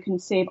can do can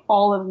save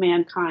all of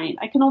mankind.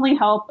 I can only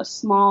help a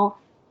small,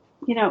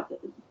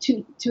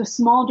 to a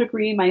small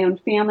degree, my own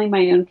family,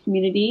 my own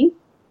community,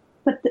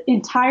 but the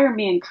entire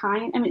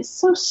mankind. It's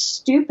so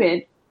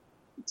stupid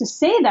to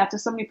say that to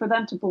somebody for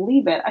them to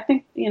believe it. I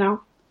think,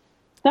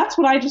 that's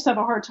what I just have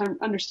a hard time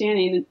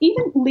understanding. And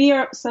even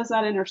Leah says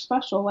that in her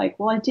special, like,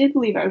 well, I did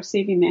believe I was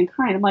saving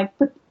mankind. I'm like,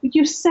 but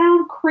you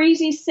sound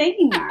crazy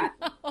saying that.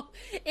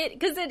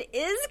 Because it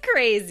is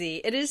crazy.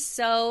 It is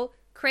so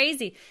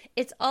crazy.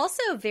 It's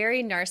also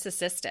very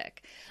narcissistic.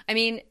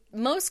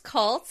 Most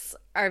cults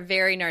are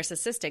very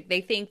narcissistic.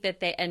 They think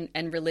that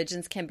and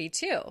religions can be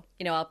too.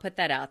 I'll put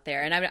that out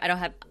there. And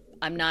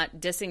I'm not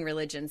dissing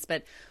religions,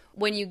 but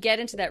when you get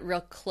into that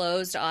real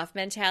closed off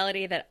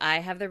mentality that I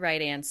have the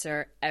right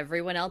answer,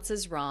 everyone else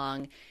is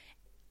wrong,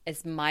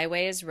 it's my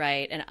way is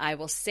right, and I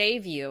will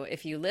save you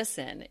if you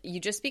listen, you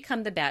just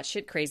become the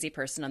batshit crazy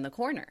person on the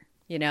corner.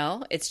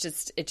 It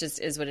just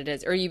is what it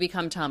is. Or you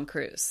become Tom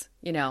Cruise,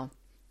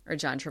 or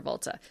John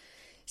Travolta.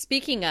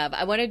 Speaking of,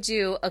 I want to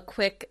do a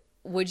quick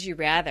Would You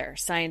Rather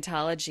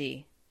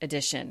Scientology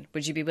edition.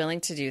 Would you be willing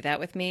to do that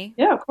with me?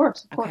 Yeah, of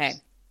course.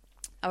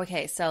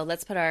 Okay, so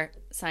let's put our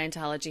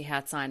Scientology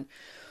hats on.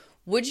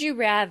 Would you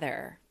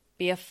rather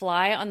be a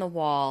fly on the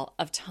wall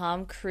of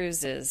Tom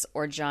Cruise's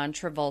or John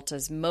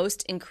Travolta's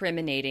most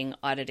incriminating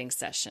auditing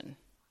session?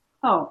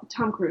 Oh,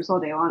 Tom Cruise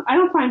all day long. I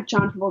don't find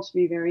John Travolta to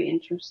be very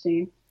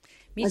interesting.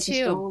 Me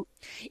too.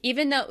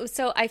 Even though,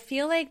 so I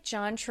feel like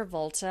John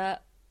Travolta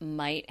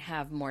might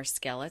have more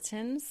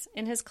skeletons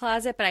in his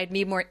closet, but I'd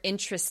be more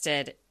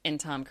interested in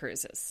Tom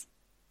Cruise's.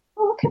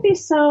 Well, it could be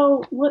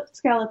what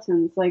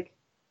skeletons? Like,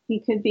 he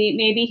could be,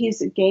 maybe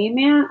he's a gay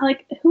man.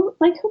 Who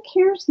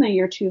cares in the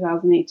year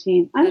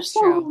 2018? I just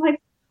don't,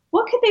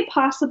 what could they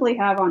possibly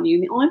have on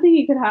you? The only thing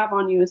you could have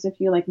on you is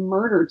if you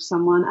murdered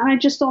someone. And I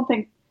just don't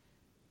think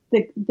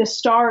the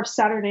star of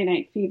Saturday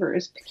Night Fever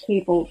is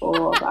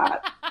capable of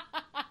that.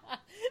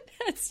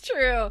 That's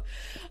true.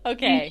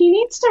 Okay. He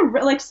needs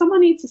to, someone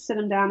needs to sit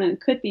him down, and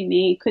it could be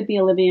me, it could be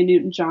Olivia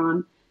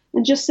Newton-John,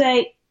 and just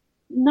say,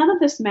 none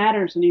of this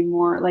matters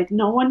anymore.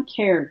 No one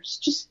cares.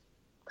 Just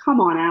come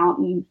on out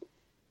and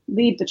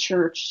leave the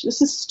church.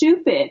 This is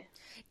stupid.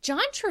 John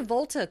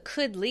Travolta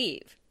could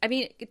leave. I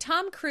mean,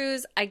 Tom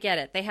Cruise, I get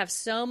it. They have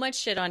so much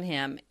shit on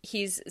him.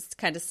 He's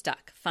kind of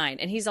stuck. Fine.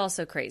 And he's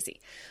also crazy.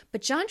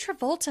 But John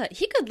Travolta,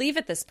 he could leave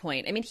at this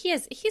point. I mean, he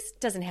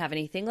doesn't have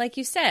anything. Like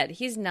you said,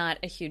 he's not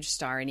a huge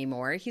star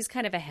anymore. He's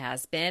kind of a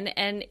has-been,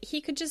 and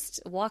he could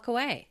just walk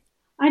away.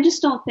 I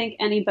just don't think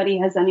anybody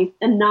has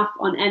enough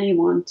on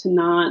anyone to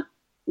not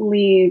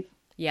leave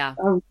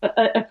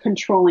a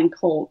controlling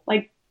cult.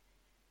 Like,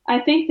 I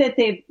think that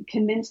they've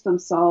convinced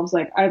themselves,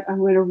 like, I'm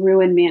going to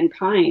ruin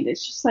mankind.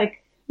 It's just like,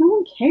 no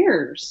one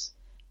cares.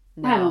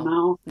 No, I don't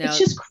know. No. It's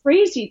just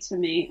crazy to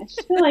me. I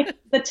just feel like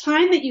the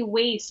time that you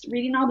waste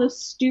reading all those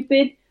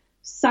stupid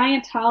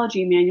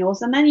Scientology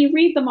manuals, and then you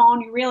read them all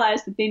and you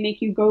realize that they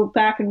make you go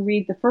back and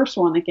read the first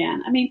one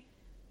again. I mean,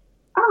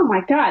 oh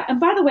my God. And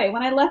by the way,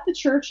 when I left the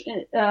church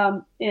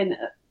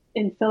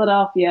in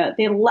Philadelphia,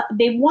 they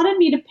wanted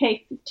me to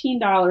pay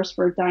 $15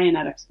 for a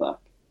Dianetics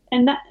book.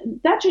 And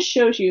that just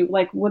shows you,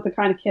 like, what the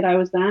kind of kid I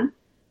was then.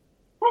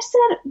 I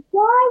said,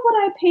 why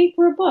would I pay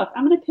for a book?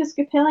 I'm an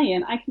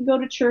Episcopalian. I can go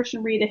to church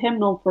and read a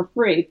hymnal for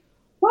free.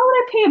 Why would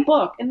I pay a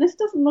book? And this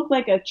doesn't look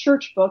like a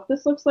church book.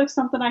 This looks like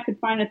something I could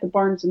find at the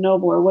Barnes &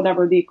 Noble or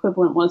whatever the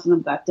equivalent was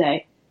of that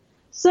day.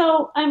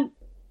 So,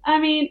 I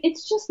mean,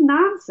 it's just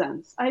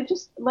nonsense. I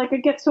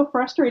get so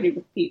frustrated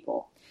with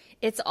people.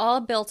 It's all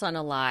built on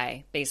a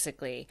lie,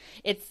 basically.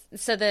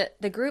 So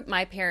the group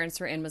my parents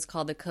were in was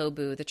called the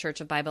COBU, the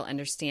Church of Bible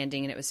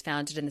Understanding, and it was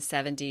founded in the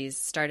 70s,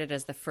 started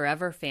as the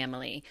Forever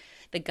Family.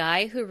 The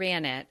guy who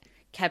ran it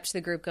kept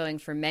the group going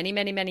for many,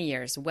 many, many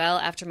years, well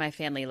after my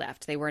family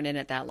left. They weren't in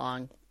it that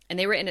long. And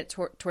they were in it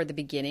toward the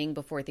beginning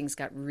before things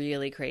got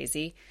really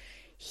crazy.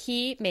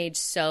 He made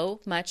so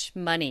much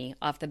money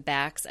off the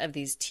backs of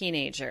these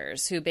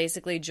teenagers who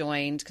basically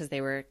joined because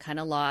they were kind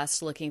of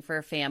lost, looking for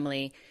a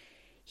family.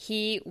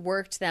 He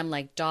worked them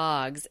like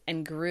dogs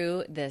and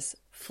grew this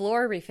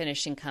floor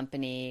refinishing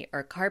company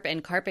or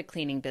carpet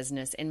cleaning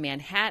business in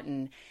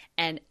Manhattan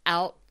and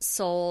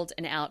outsold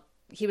and out.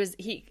 He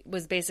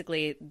was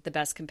basically the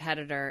best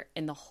competitor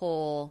in the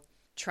whole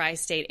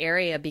tri-state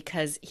area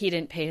because he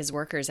didn't pay his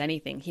workers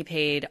anything. He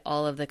paid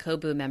all of the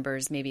COBU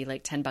members maybe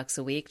like $10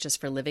 a week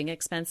just for living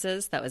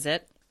expenses. That was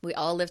it. We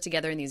all lived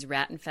together in these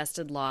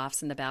rat-infested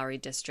lofts in the Bowery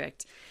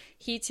district.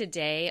 He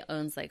today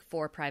owns like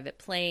 4 private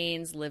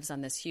planes, lives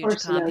on this huge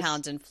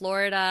compound in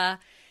Florida.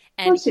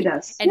 And of course he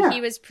does. And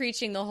he was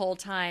preaching the whole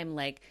time,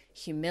 like,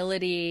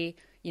 humility,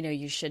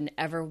 you shouldn't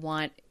ever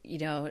want,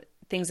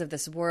 things of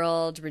this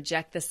world,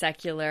 reject the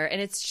secular.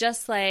 And it's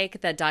just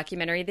like the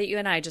documentary that you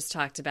and I just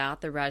talked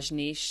about, the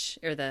Rajneesh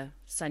or the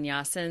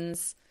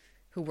sannyasins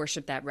who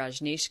worship that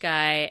Rajneesh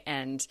guy,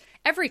 and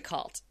every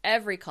cult.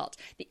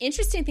 The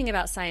interesting thing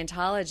about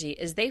Scientology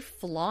is they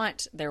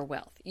flaunt their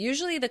wealth.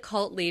 Usually the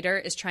cult leader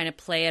is trying to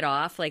play it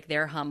off like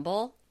they're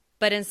humble.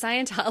 But in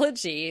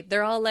Scientology,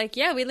 they're all like,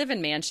 yeah, we live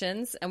in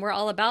mansions and we're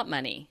all about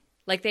money.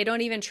 Like they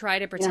don't even try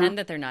to pretend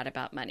that they're not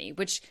about money,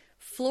 which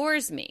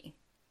floors me.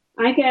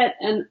 I get,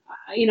 and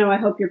I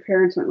hope your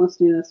parents aren't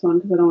listening to this one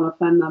because I don't want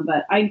to offend them,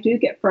 but I do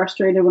get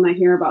frustrated when I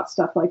hear about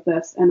stuff like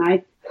this. And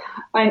I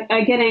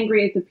get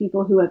angry at the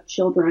people who have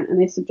children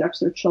and they subject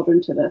their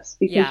children to this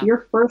because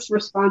your first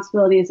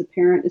responsibility as a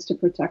parent is to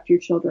protect your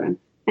children.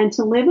 And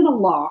to live in a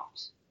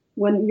loft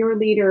when your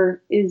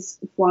leader is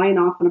flying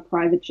off on a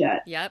private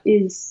jet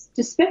is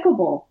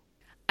despicable.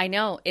 I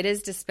know, it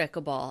is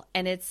despicable.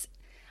 And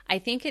I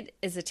think it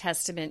is a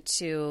testament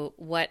to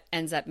what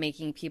ends up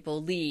making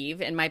people leave,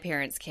 in my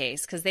parents'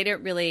 case, because they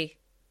didn't really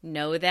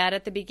know that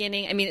at the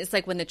beginning. I mean, it's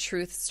like when the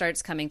truth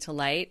starts coming to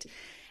light,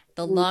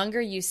 the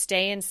longer you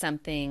stay in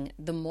something,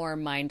 the more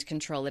mind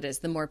control it is,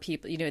 the more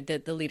people,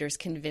 the leader's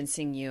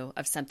convincing you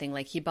of something.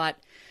 Like he bought,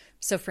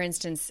 so for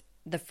instance,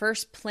 the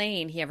first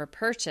plane he ever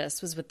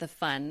purchased was with the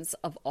funds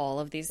of all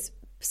of the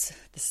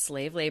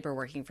slave labor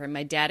working for him,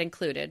 my dad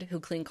included, who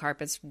cleaned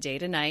carpets day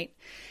to night.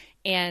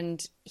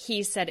 And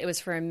he said it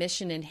was for a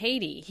mission in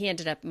Haiti.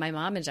 My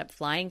mom ended up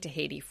flying to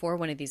Haiti for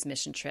one of these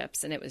mission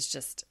trips, and it was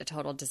just a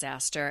total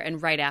disaster.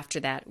 And right after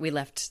that, we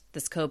left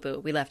this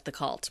COBU. We left the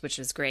cult, which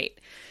was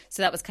great.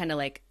 So that was kind of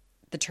like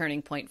the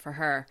turning point for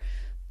her.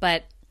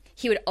 But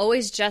he would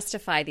always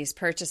justify these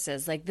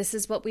purchases, like, this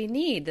is what we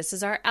need. This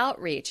is our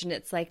outreach. And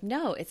it's like,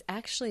 no, it's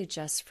actually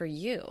just for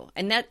you.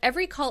 And that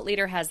every cult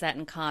leader has that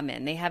in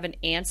common. They have an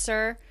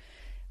answer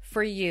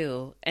for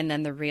you, and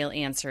then the real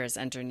answer is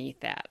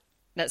underneath that.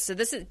 So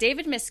this is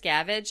David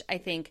Miscavige, I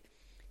think,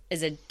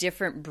 is a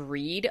different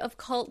breed of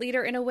cult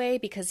leader in a way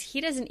because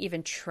he doesn't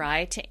even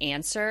try to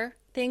answer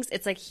things.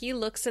 It's like he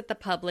looks at the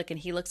public and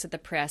he looks at the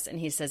press and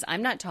he says,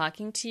 I'm not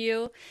talking to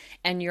you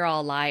and you're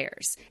all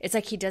liars. It's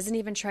like he doesn't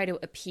even try to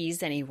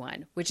appease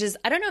anyone, which is,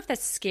 I don't know if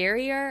that's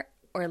scarier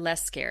or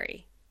less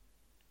scary.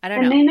 I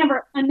don't know.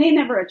 They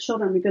never had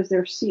children because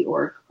they're Sea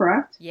Org,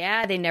 correct?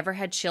 Yeah, they never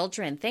had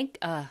children.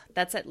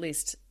 That's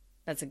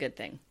a good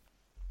thing.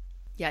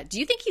 Yeah. Do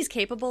you think he's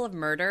capable of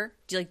murder?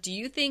 Do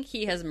you think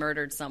he has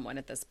murdered someone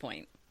at this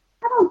point?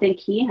 I don't think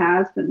he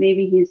has, but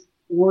maybe he's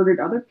thwarted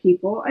other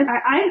people. And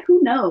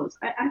who knows?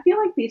 I feel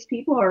like these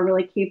people are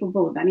really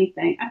capable of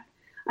anything.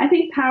 I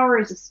think power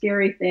is a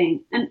scary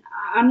thing. And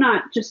I'm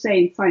not just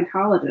saying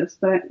Scientologists,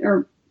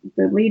 or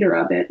the leader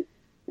of it.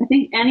 I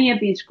think any of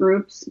these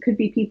groups could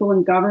be people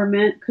in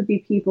government, could be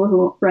people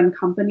who run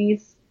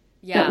companies.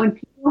 Yeah. That when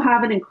people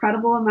have an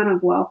incredible amount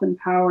of wealth and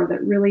power,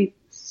 that really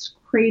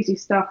crazy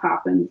stuff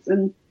happens.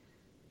 And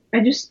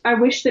I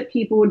wish that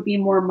people would be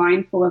more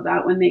mindful of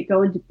that when they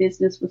go into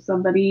business with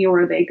somebody,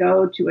 or they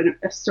go to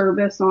a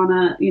service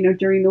on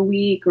during the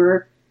week,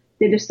 or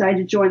they decide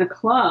to join a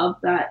club.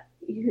 That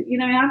you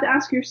have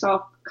to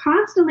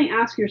constantly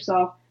ask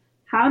yourself,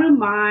 how do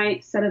my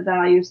set of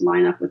values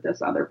line up with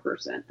this other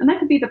person? And that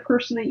could be the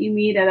person that you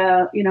meet at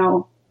a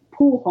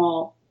pool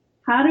hall.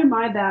 How do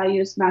my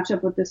values match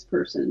up with this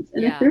person's?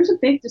 And if there's a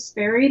big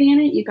disparity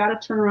in it, you got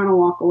to turn around and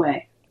walk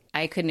away.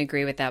 I couldn't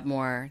agree with that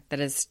more. That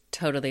is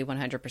totally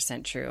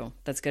 100% true.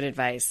 That's good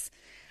advice.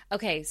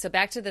 Okay, so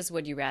back to this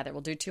would you rather.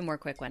 We'll do 2 more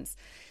quick ones.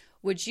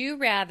 Would you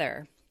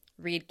rather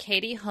read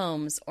Katie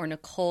Holmes or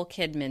Nicole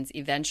Kidman's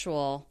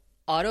eventual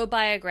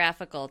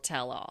autobiographical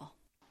tell-all?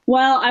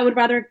 Well, I would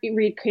rather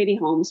read Katie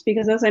Holmes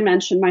because, as I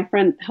mentioned, my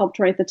friend helped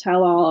write the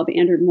tell-all of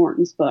Andrew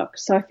Morton's book.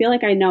 So I feel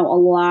like I know a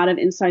lot of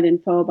inside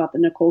info about the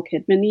Nicole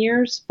Kidman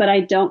years, but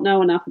I don't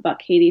know enough about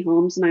Katie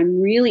Holmes, and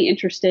I'm really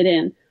interested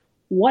in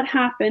what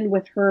happened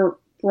with her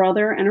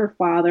brother and her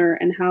father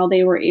and how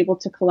they were able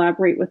to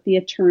collaborate with the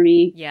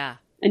attorney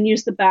and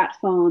use the bat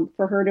phone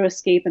for her to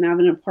escape and have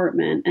an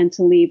apartment and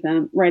to leave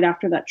them right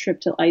after that trip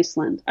to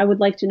Iceland. I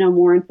would like to know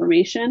more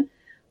information.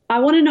 I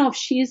want to know if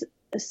she's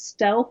a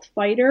stealth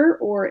fighter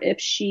or if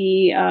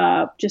she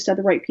just had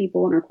the right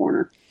people in her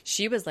corner.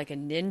 She was like a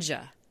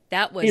ninja.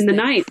 That was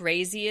the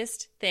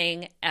craziest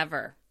thing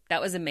ever.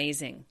 That was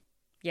amazing.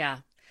 Yeah.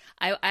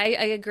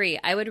 I agree.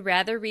 I would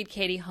rather read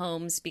Katie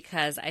Holmes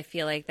because I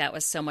feel like that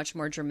was so much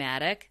more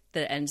dramatic,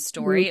 the end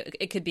story. Mm-hmm.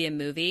 It could be a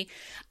movie.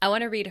 I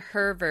want to read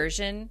her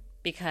version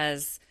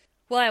because,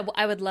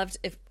 I would love to,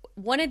 if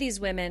one of these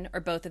women or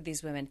both of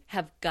these women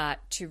have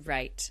got to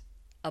write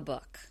a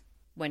book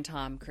when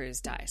Tom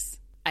Cruise dies.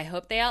 I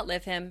hope they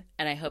outlive him,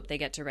 and I hope they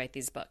get to write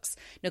these books.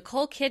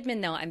 Nicole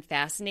Kidman, though, I'm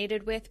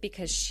fascinated with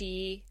because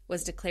she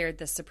was declared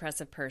the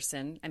suppressive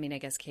person. I mean, I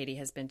guess Katie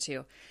has been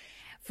too.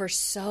 For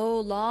so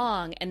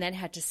long, and then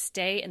had to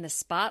stay in the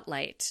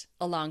spotlight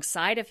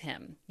alongside of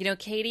him.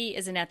 Katie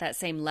isn't at that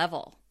same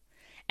level.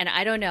 And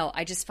I don't know.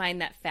 I just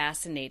find that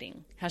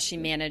fascinating how she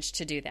managed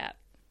to do that.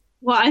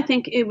 Well, I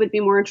think it would be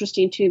more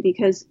interesting, too,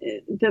 because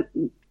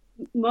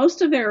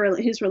most of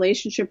his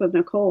relationship with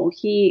Nicole,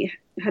 he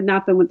had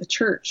not been with the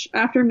church.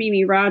 After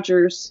Mimi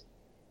Rogers,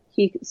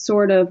 he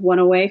sort of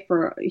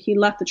he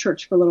left the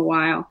church for a little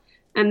while.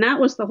 And that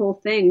was the whole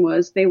thing,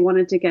 was they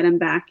wanted to get him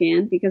back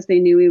in because they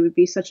knew he would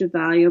be such a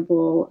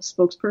valuable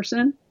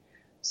spokesperson.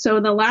 So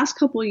in the last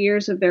couple of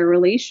years of their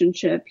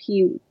relationship,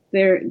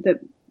 the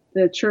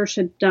church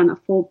had done a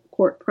full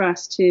court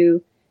press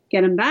to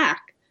get him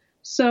back.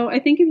 So I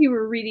think if you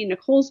were reading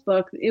Nicole's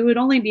book, it would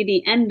only be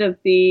the end of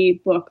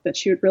the book that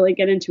she would really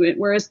get into it.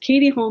 Whereas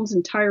Katie Holmes'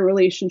 entire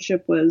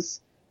relationship was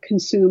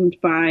consumed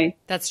by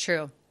That's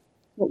true.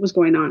 What was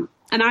going on.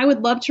 And I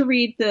would love to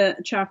read the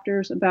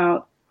chapters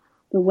about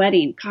the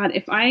wedding. God,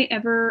 if I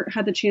ever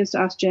had the chance to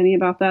ask Jenny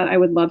about that, I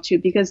would love to,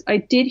 because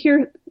I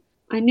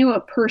knew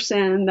a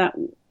person that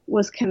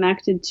was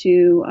connected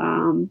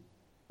to,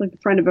 like a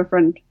friend of a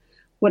friend,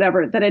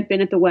 whatever, that had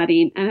been at the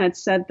wedding and had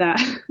said that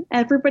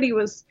everybody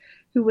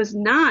who was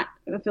not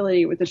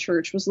affiliated with the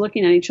church was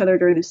looking at each other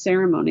during the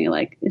ceremony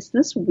like, is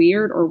this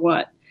weird or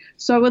what?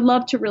 So I would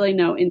love to really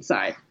know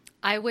inside.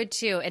 I would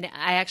too. And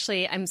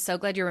I'm so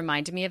glad you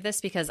reminded me of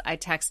this because I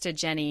texted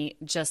Jenny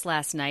just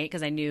last night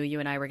because I knew you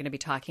and I were going to be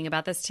talking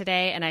about this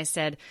today. And I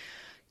said,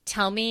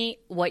 tell me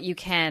what you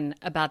can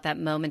about that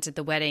moment at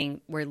the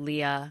wedding where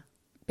Leah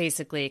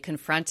basically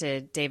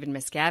confronted David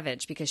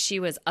Miscavige, because she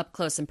was up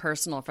close and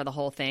personal for the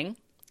whole thing.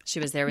 She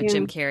was there with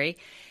Jim Carrey.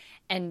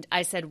 And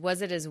I said,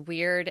 was it as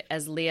weird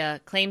as Leah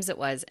claims it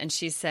was? And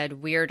she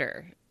said,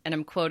 weirder. And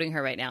I'm quoting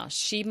her right now.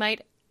 She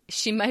might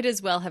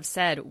as well have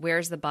said,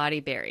 where's the body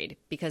buried?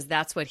 Because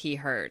that's what he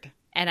heard.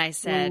 And I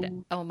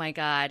said, oh my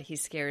God, he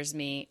scares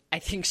me. I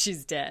think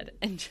she's dead.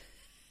 And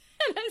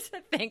I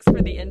said, thanks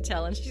for the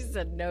intel. And she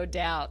said, no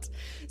doubt.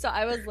 So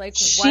I was like,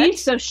 what?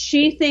 So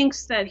she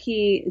thinks that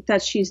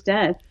she's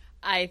dead.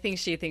 I think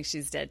she thinks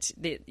she's dead.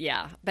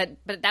 Yeah. But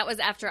that was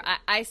after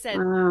I said,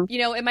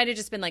 it might have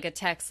just been like a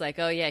text like,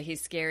 oh yeah,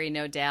 he's scary.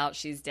 No doubt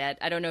she's dead.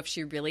 I don't know if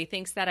she really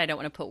thinks that. I don't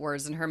want to put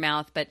words in her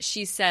mouth, but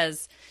she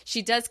says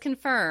she does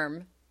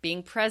confirm,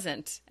 being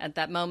present at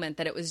that moment,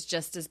 that it was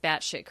just as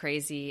batshit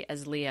crazy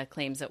as Leah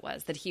claims it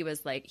was, that he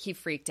was like, he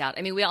freaked out.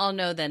 I mean, we all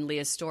know then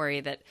Leah's story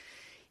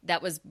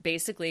that was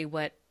basically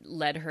what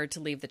led her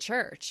to leave the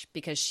church,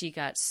 because she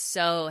got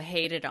so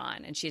hated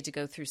on and she had to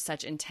go through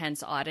such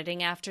intense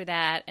auditing after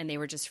that. And they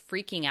were just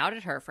freaking out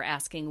at her for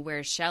asking,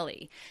 where's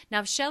Shelley? Now,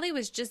 if Shelley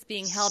was just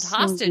being held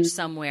hostage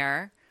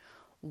somewhere,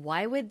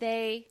 why would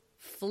they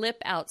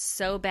flip out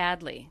so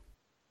badly?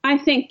 I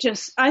think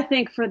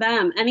for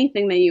them,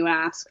 anything that you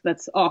ask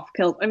that's off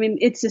kilter. I mean,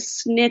 it's a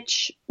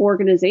snitch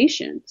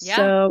organization. Yeah,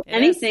 So it is.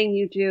 anything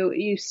you do,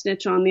 you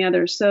snitch on the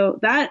others. So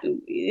that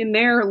in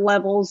their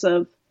levels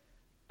of,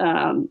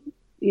 um,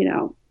 you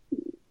know,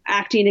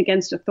 acting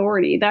against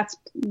authority, that's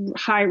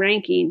high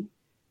ranking.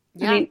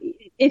 Yeah. I mean,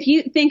 if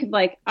you think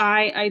like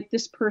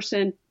this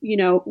person,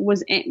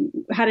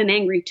 had an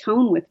angry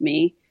tone with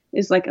me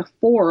is like a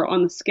 4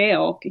 on the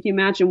scale. Can you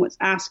imagine what's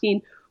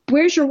asking?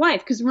 Where's your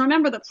wife? Because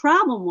remember, the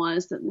problem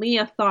was that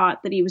Leah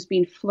thought that he was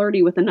being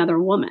flirty with another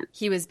woman.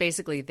 He was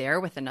basically there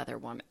with another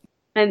woman.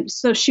 And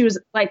so she was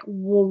like,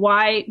 well,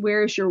 why?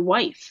 Where's your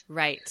wife?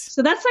 Right.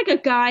 So that's like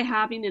a guy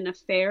having an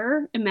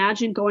affair.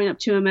 Imagine going up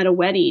to him at a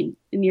wedding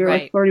and you're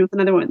Right. like flirting with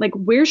another woman. Like,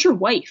 where's your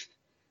wife?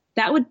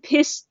 That would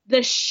piss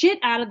the shit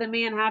out of the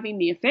man having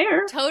the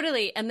affair.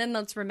 Totally. And then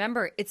let's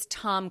remember, it's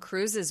Tom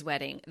Cruise's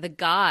wedding, the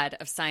god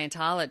of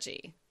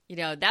Scientology. You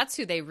know, that's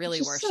who they really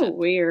It's worship. so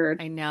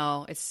weird. I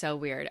know. It's so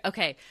weird.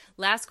 Okay.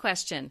 Last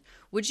question.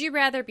 Would you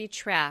rather be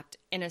trapped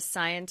in a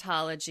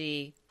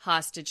Scientology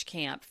hostage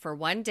camp for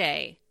one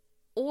day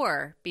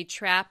or be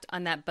trapped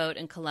on that boat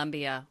in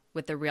Colombia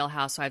with the Real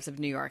Housewives of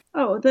New York?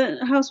 Oh,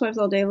 the housewives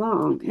all day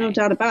long. Okay. No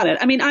doubt about it.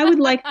 I mean, I would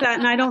like that.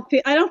 And I don't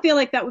feel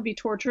like that would be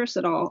torturous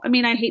at all. I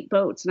mean, I hate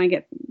boats and I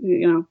get,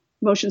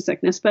 motion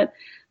sickness, but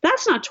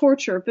that's not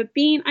torture. But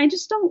I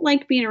just don't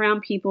like being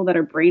around people that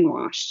are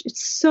brainwashed.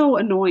 It's so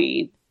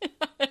annoying.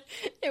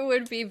 It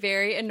would be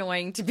very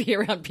annoying to be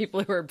around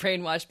people who are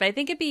brainwashed, but I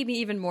think it'd be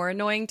even more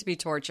annoying to be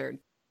tortured.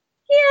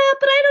 Yeah,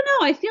 but I don't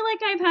know. I feel like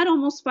I've had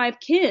almost 5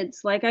 kids.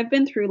 Like I've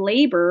been through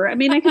labor. I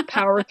mean, I could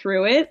power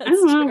through it. I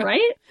don't know, true.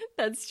 right?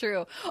 That's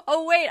true.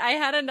 Oh, wait, I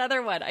had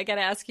another one. I got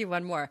to ask you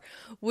one more.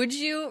 Would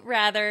you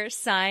rather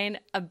sign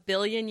a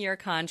billion-year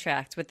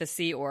contract with the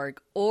Sea Org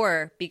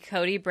or be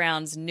Cody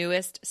Brown's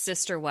newest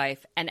sister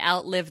wife and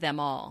outlive them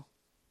all?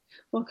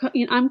 Well,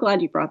 I'm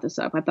glad you brought this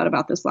up. I thought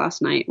about this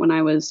last night when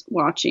I was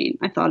watching.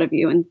 I thought of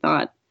you and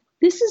thought,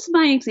 this is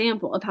my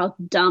example of how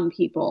dumb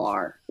people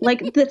are.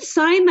 Like,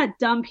 sign that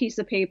dumb piece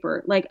of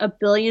paper, like $1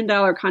 billion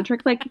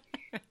contract. Like,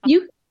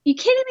 you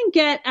can't even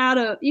get out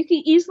of. You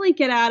can easily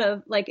get out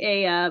of like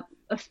a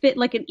fit,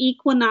 like an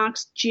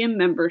Equinox gym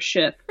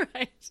membership.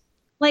 Right.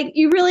 Like,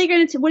 you really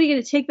going to? What are you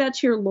going to take that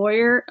to your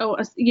lawyer? Oh,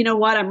 you know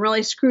what? I'm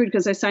really screwed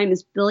because I signed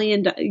this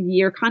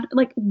billion-year contract.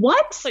 Like,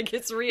 what? Like,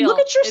 it's real. Look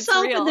at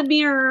yourself It's real. in the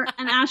mirror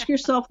and ask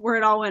yourself where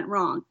it all went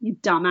wrong. You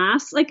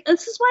dumbass. Like,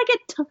 this is why I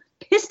get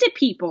pissed at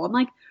people. I'm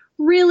like,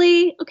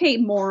 really? Okay,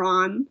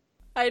 moron.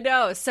 I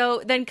know.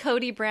 So then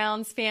Cody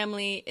Brown's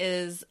family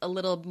is a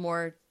little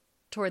more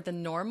toward the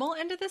normal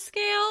end of the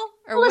scale?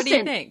 Or what do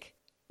you think?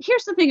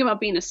 Here's the thing about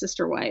being a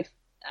sister wife.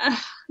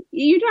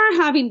 You do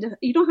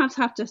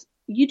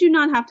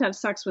not have to have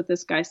sex with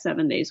this guy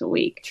 7 days a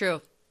week. True.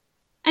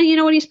 And you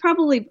know what? He's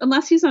probably,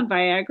 unless he's on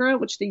Viagra,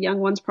 which the young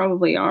ones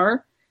probably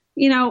are,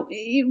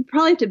 you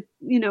probably have to,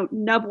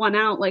 nub one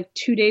out like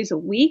 2 days a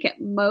week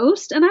at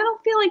most. And I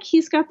don't feel like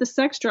he's got the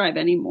sex drive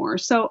anymore.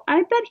 So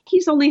I bet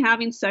he's only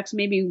having sex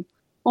maybe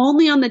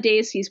only on the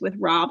days he's with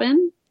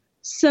Robin.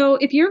 So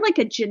if you're like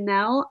a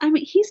Janelle, I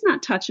mean, he's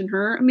not touching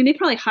her. I mean, they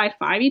probably high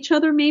five each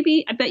other.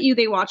 Maybe. I bet you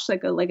they watch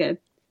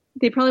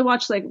they probably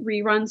watch like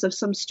reruns of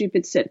some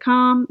stupid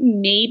sitcom,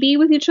 maybe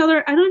with each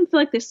other. I don't feel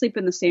like they sleep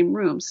in the same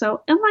room.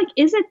 So I'm like,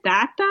 is it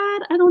that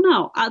bad? I don't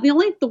know.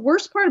 The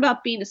worst part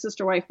about being a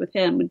sister wife with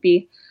him would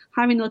be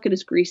having to look at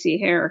his greasy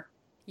hair.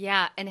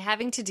 Yeah, and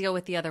having to deal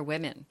with the other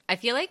women. I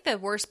feel like the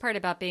worst part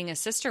about being a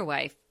sister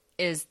wife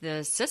is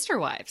the sister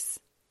wives.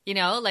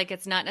 Like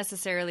it's not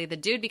necessarily the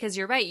dude, because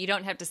you're right. You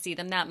don't have to see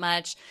them that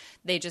much.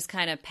 They just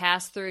kind of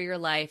pass through your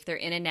life. They're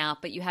in and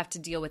out, but you have to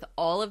deal with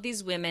all of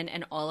these women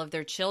and all of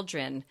their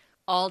children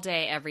all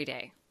day, every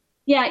day.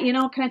 Yeah.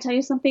 Can I tell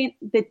you something?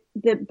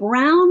 The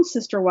Brown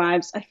sister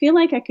wives, I feel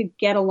like I could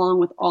get along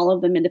with all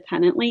of them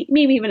independently,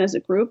 maybe even as a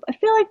group. I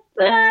feel like,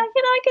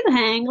 I could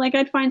hang. Like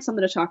I'd find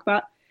something to talk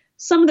about.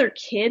 Some of their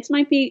kids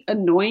might be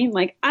annoying.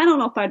 Like, I don't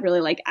know if I'd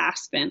really like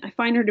Aspen. I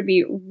find her to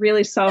be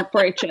really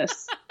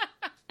self-righteous.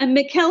 And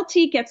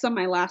McKelty gets on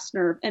my last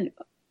nerve. And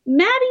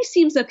Maddie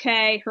seems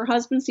okay. Her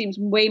husband seems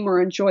way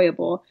more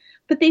enjoyable.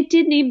 But they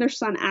did name their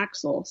son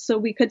Axel, so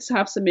we could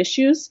have some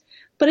issues.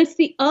 But it's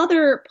the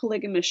other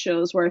polygamous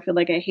shows where I feel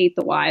like I hate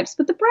the wives.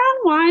 But the Brown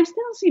wives, they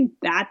don't seem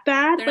that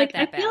bad. They're like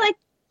not that I feel bad. like,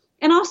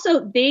 and also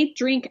they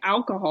drink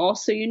alcohol,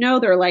 so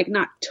they're like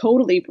not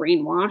totally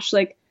brainwashed.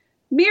 Like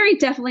Mary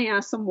definitely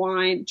has some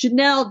wine.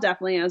 Janelle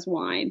definitely has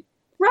wine.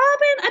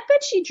 Robin, I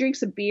bet she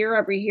drinks a beer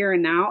every here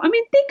and now. I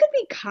mean, they could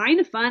be kind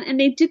of fun. And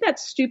they did that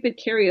stupid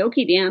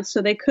karaoke dance.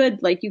 So they could,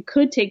 you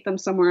could take them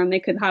somewhere and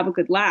they could have a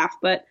good laugh.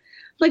 But,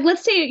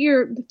 let's say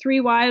you're the Three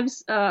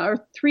Wives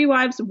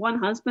and One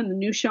Husband, the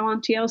new show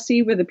on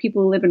TLC where the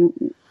people who live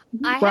in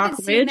I Rock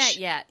haven't Ridge. seen that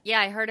yet. Yeah,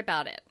 I heard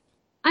about it.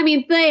 I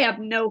mean, they have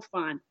no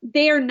fun.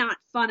 They are not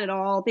fun at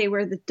all. They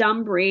wear the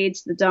dumb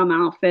braids, the dumb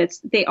outfits.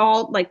 They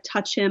all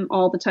touch him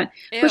all the time.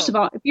 Ew. First of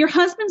all, if your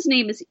husband's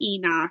name is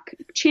Enoch,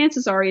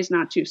 chances are he's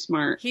not too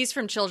smart. He's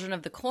from Children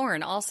of the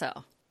Corn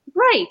also.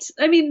 Right.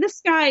 I mean,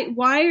 this guy,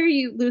 why are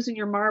you losing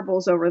your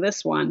marbles over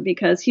this one?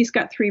 Because he's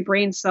got 3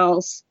 brain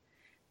cells.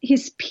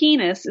 His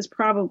penis is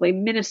probably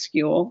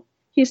minuscule.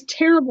 He has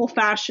terrible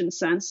fashion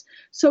sense.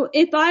 So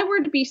if I were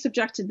to be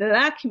subjected to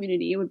that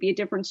community, it would be a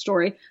different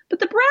story. But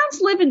the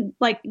Browns live in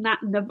like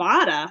not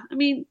Nevada. I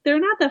mean, they're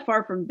not that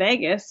far from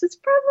Vegas. It's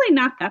probably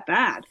not that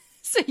bad.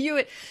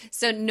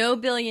 So no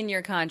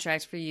billion-year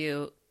contract for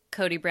you,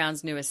 Cody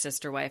Brown's newest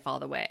sister wife all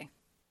the way.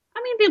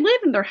 I mean, they live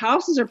in their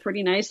houses are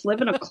pretty nice,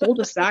 live in a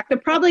cul-de-sac. They're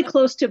probably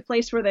close to a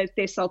place where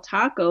they sell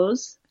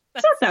tacos.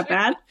 It's not that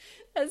bad.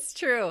 That's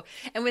true.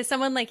 And with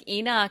someone like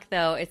Enoch,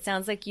 though, it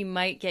sounds like you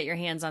might get your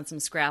hands on some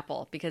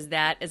Scrapple because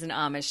that is an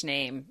Amish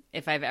name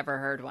if I've ever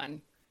heard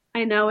one.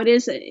 I know it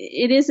is.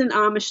 It is an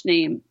Amish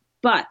name,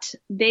 but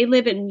they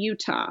live in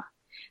Utah.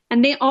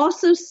 And they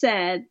also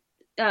said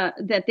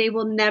that they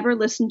will never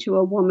listen to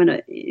a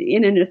woman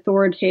in an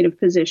authoritative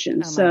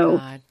position. Oh, so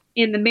God.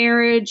 In the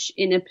marriage,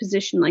 in a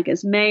position like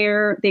as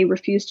mayor, they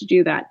refuse to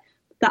do that.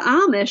 The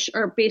Amish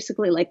are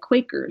basically like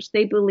Quakers.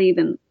 They believe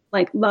in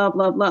like love,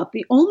 love, love.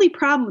 The only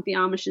problem with the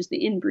Amish is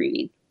the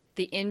inbreeding.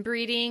 The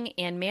inbreeding,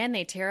 and man,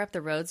 they tear up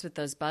the roads with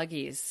those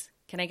buggies.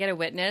 Can I get a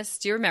witness?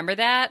 Do you remember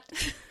that?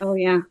 Oh,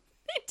 yeah.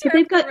 They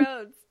tear up the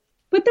roads.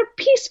 But they're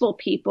peaceful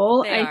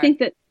people. I think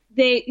that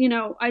they,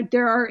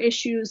 there are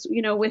issues,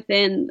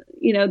 within,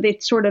 they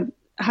sort of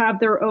have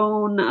their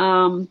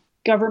own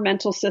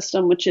governmental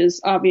system, which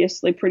is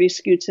obviously pretty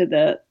skewed to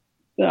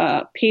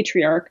the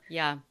patriarch.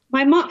 Yeah.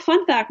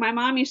 Fun fact, my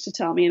mom used to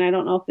tell me, and I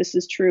don't know if this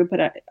is true, but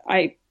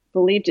I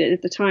believed it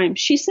at the time.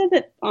 She said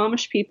that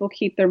Amish people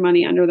keep their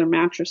money under their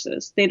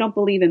mattresses. They don't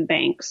believe in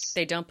banks.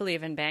 They don't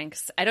believe in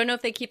banks. I don't know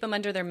if they keep them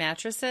under their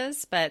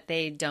mattresses, but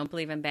they don't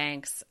believe in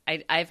banks.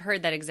 I've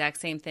heard that exact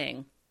same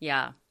thing.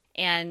 Yeah.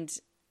 And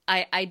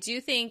I do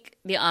think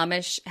the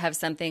Amish have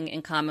something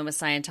in common with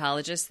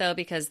Scientologists, though,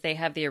 because they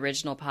have the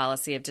original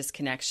policy of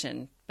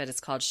disconnection, but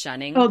it's called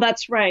shunning. Oh,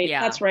 that's right.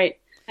 Yeah. That's right.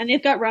 And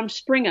they've got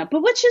Rumspringa,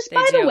 but which is,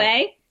 by the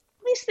way,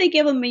 at least they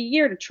give them a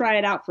year to try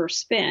it out for a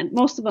spin.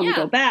 Most of them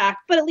go back,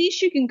 but at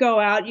least you can go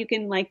out. You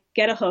can like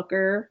get a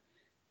hooker,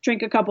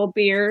 drink a couple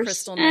beers,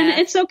 crystal and meth.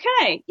 it's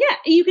okay. Yeah,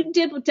 you can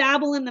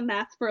dabble in the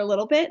meth for a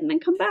little bit and then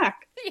come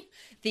back.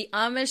 The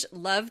Amish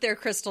love their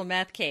crystal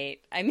meth,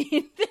 Kate. I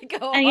mean, they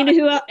go. And hard.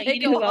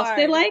 you know who else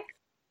they like?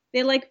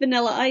 They like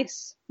Vanilla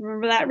Ice.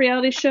 Remember that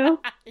reality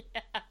show?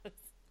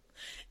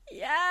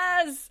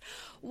 Yes.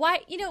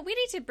 Why, we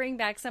need to bring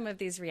back some of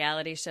these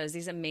reality shows,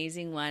 these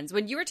amazing ones.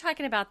 When you were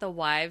talking about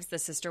the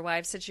sister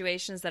wives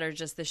situations that are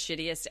just the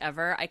shittiest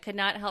ever, I could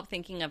not help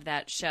thinking of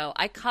that show.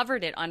 I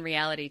covered it on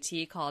Reality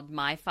Tea called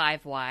My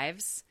 5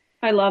 Wives.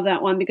 I love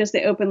that one because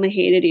they openly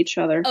hated each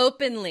other.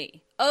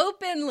 Openly.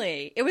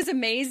 It was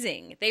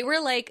amazing. They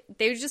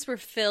just were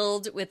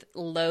filled with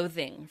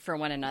loathing for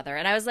one another.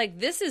 And I was like,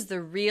 this is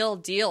the real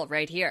deal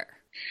right here.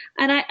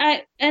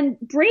 And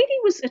Brady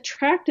was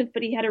attractive,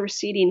 but he had a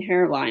receding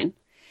hairline.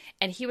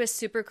 And he was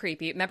super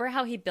creepy. Remember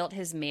how he built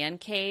his man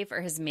cave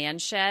or his man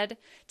shed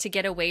to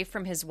get away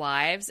from his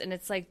wives? And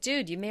it's like,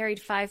 dude, you married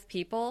 5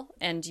 people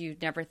and you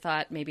never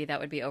thought maybe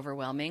that would be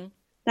overwhelming?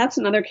 That's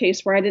another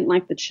case where I didn't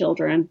like the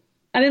children.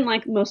 I didn't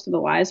like most of the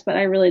wives, but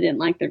I really didn't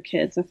like their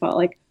kids. I felt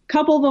like a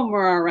couple of them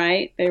were all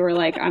right. They were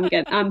like,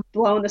 I'm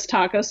blowing this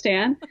taco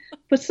stand.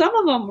 But some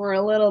of them were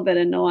a little bit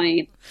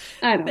annoying.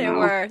 I don't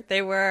know.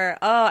 They were.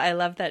 Oh, I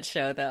love that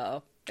show,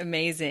 though.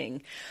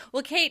 Amazing.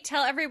 Well, Kate,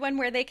 tell everyone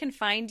where they can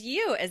find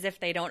you, as if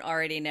they don't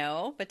already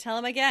know, but tell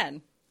them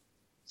again.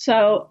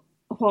 So,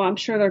 I'm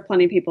sure there are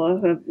plenty of people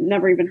who have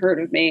never even heard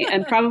of me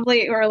and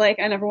probably are like,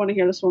 I never want to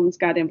hear this woman's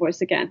goddamn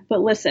voice again. But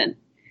listen,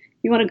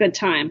 you want a good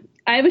time.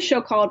 I have a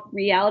show called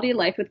Reality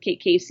Life with Kate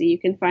Casey. You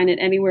can find it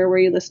anywhere where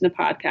you listen to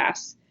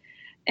podcasts.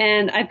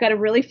 And I've got a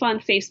really fun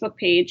Facebook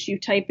page. You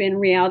type in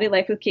Reality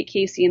Life with Kate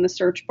Casey in the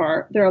search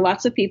bar. There are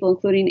lots of people,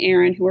 including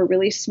Erin, who are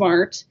really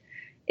smart.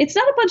 It's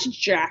not a bunch of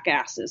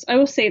jackasses. I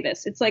will say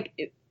this. It's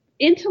like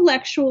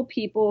intellectual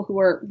people who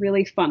are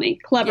really funny,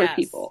 clever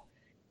people.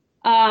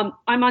 I'm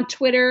on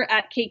Twitter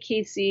at Kate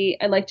Casey.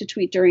 I like to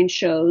tweet during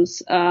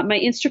shows. My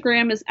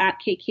Instagram is at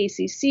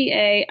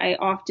KateCaseyCA. I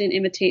often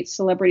imitate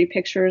celebrity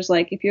pictures.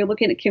 Like if you're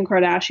looking at Kim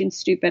Kardashian's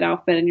stupid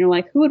outfit and you're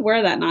like, who would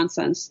wear that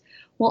nonsense?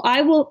 Well,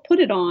 I will put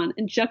it on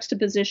and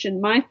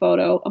juxtaposition my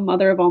photo, a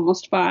mother of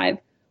almost 5,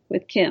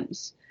 with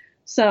Kim's.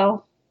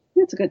 So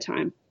it's a good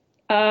time.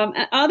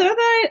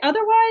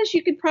 Otherwise,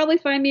 you could probably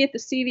find me at the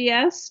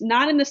CVS,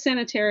 not in the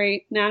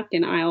sanitary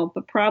napkin aisle,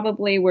 but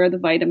probably where the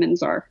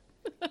vitamins are.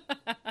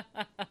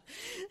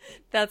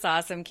 That's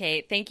awesome,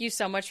 Kate. Thank you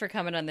so much for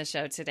coming on the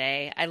show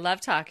today. I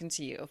love talking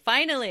to you.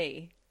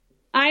 Finally.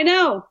 I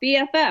know.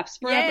 BFFs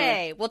forever.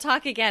 Yay. We'll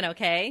talk again,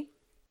 okay?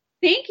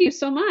 Thank you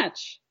so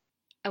much.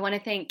 I want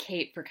to thank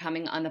Kate for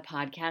coming on the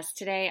podcast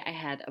today. I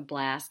had a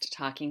blast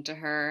talking to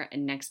her,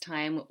 and next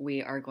time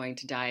we are going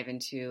to dive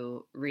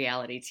into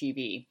reality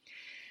TV.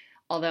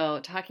 Although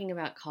talking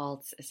about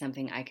cults is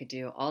something I could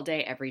do all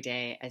day, every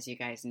day, as you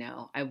guys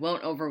know. I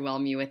won't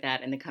overwhelm you with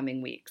that in the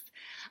coming weeks.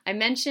 I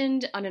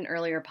mentioned on an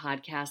earlier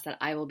podcast that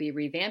I will be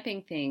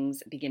revamping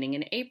things beginning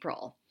in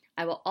April.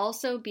 I will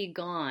also be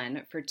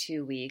gone for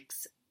 2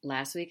 weeks,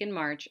 last week in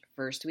March,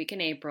 first week in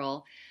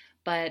April,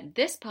 but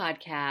this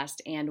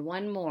podcast and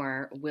one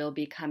more will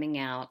be coming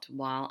out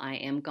while I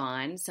am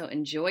gone, so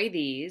enjoy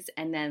these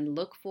and then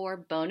look for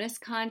bonus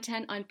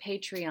content on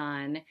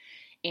Patreon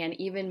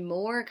and even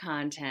more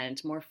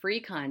content, more free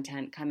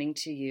content coming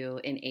to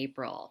you in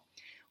April.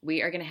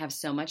 We are going to have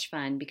so much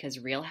fun because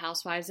Real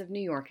Housewives of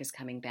New York is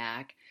coming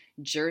back.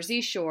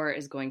 Jersey Shore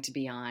is going to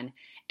be on.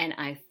 And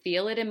I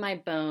feel it in my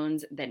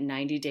bones that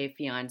 90 Day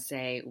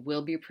Fiancé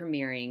will be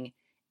premiering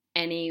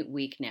any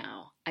week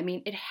now. I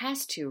mean, it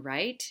has to,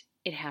 right?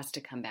 It has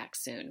to come back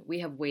soon. We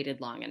have waited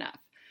long enough.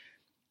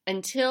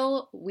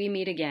 Until we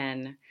meet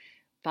again,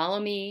 follow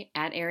me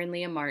at Erin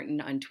Leah Martin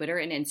on Twitter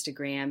and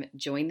Instagram.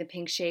 Join the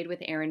Pink Shade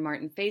with Erin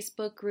Martin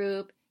Facebook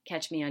group.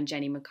 Catch me on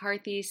Jenny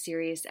McCarthy,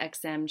 Sirius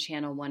XM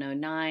Channel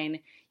 109.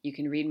 You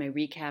can read my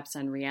recaps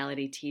on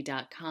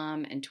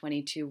realityt.com and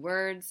 22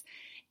 Words.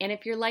 And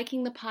if you're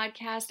liking the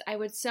podcast, I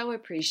would so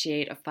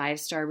appreciate a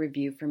 5-star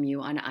review from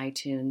you on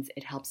iTunes.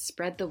 It helps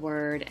spread the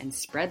word and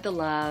spread the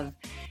love.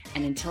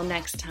 And until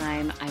next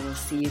time, I will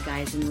see you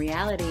guys in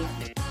reality.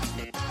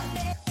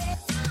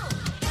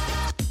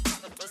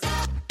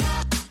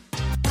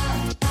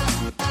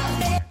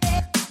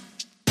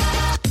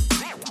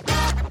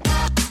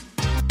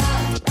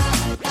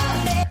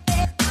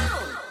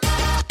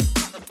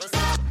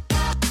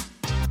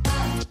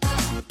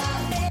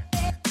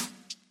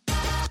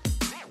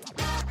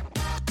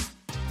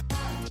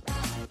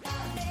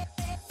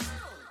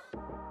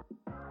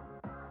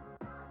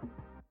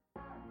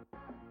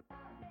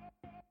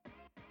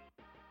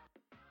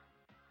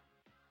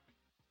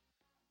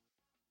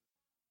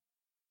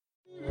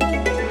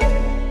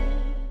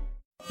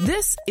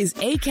 This is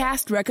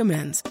Acast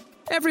Recommends.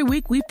 Every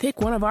week we pick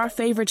one of our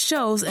favorite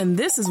shows, and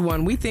this is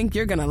one we think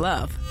you're gonna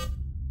love.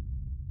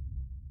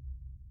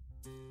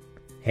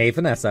 Hey,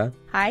 Vanessa.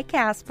 Hi,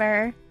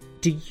 Casper.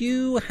 Do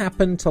you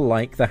happen to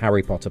like the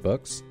Harry Potter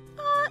books?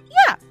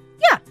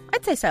 Yeah,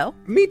 I'd say so.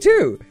 Me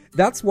too.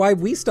 That's why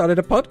we started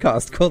a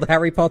podcast called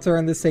Harry Potter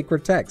and the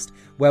Sacred Text,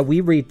 where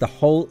we read the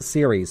whole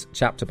series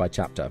chapter by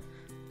chapter.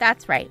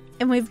 That's right.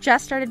 And we've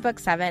just started book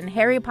 7,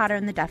 Harry Potter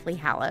and the Deathly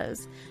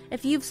Hallows.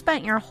 If you've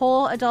spent your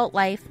whole adult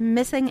life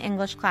missing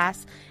English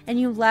class and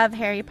you love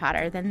Harry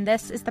Potter, then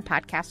this is the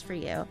podcast for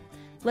you.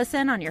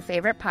 Listen on your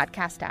favorite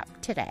podcast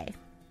app today.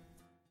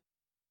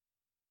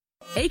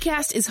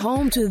 Acast is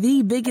home to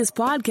the biggest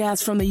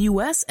podcasts from the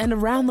U.S. and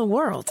around the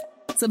world.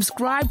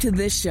 Subscribe to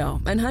this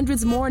show and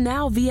hundreds more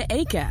now via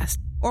Acast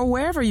or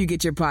wherever you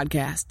get your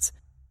podcasts.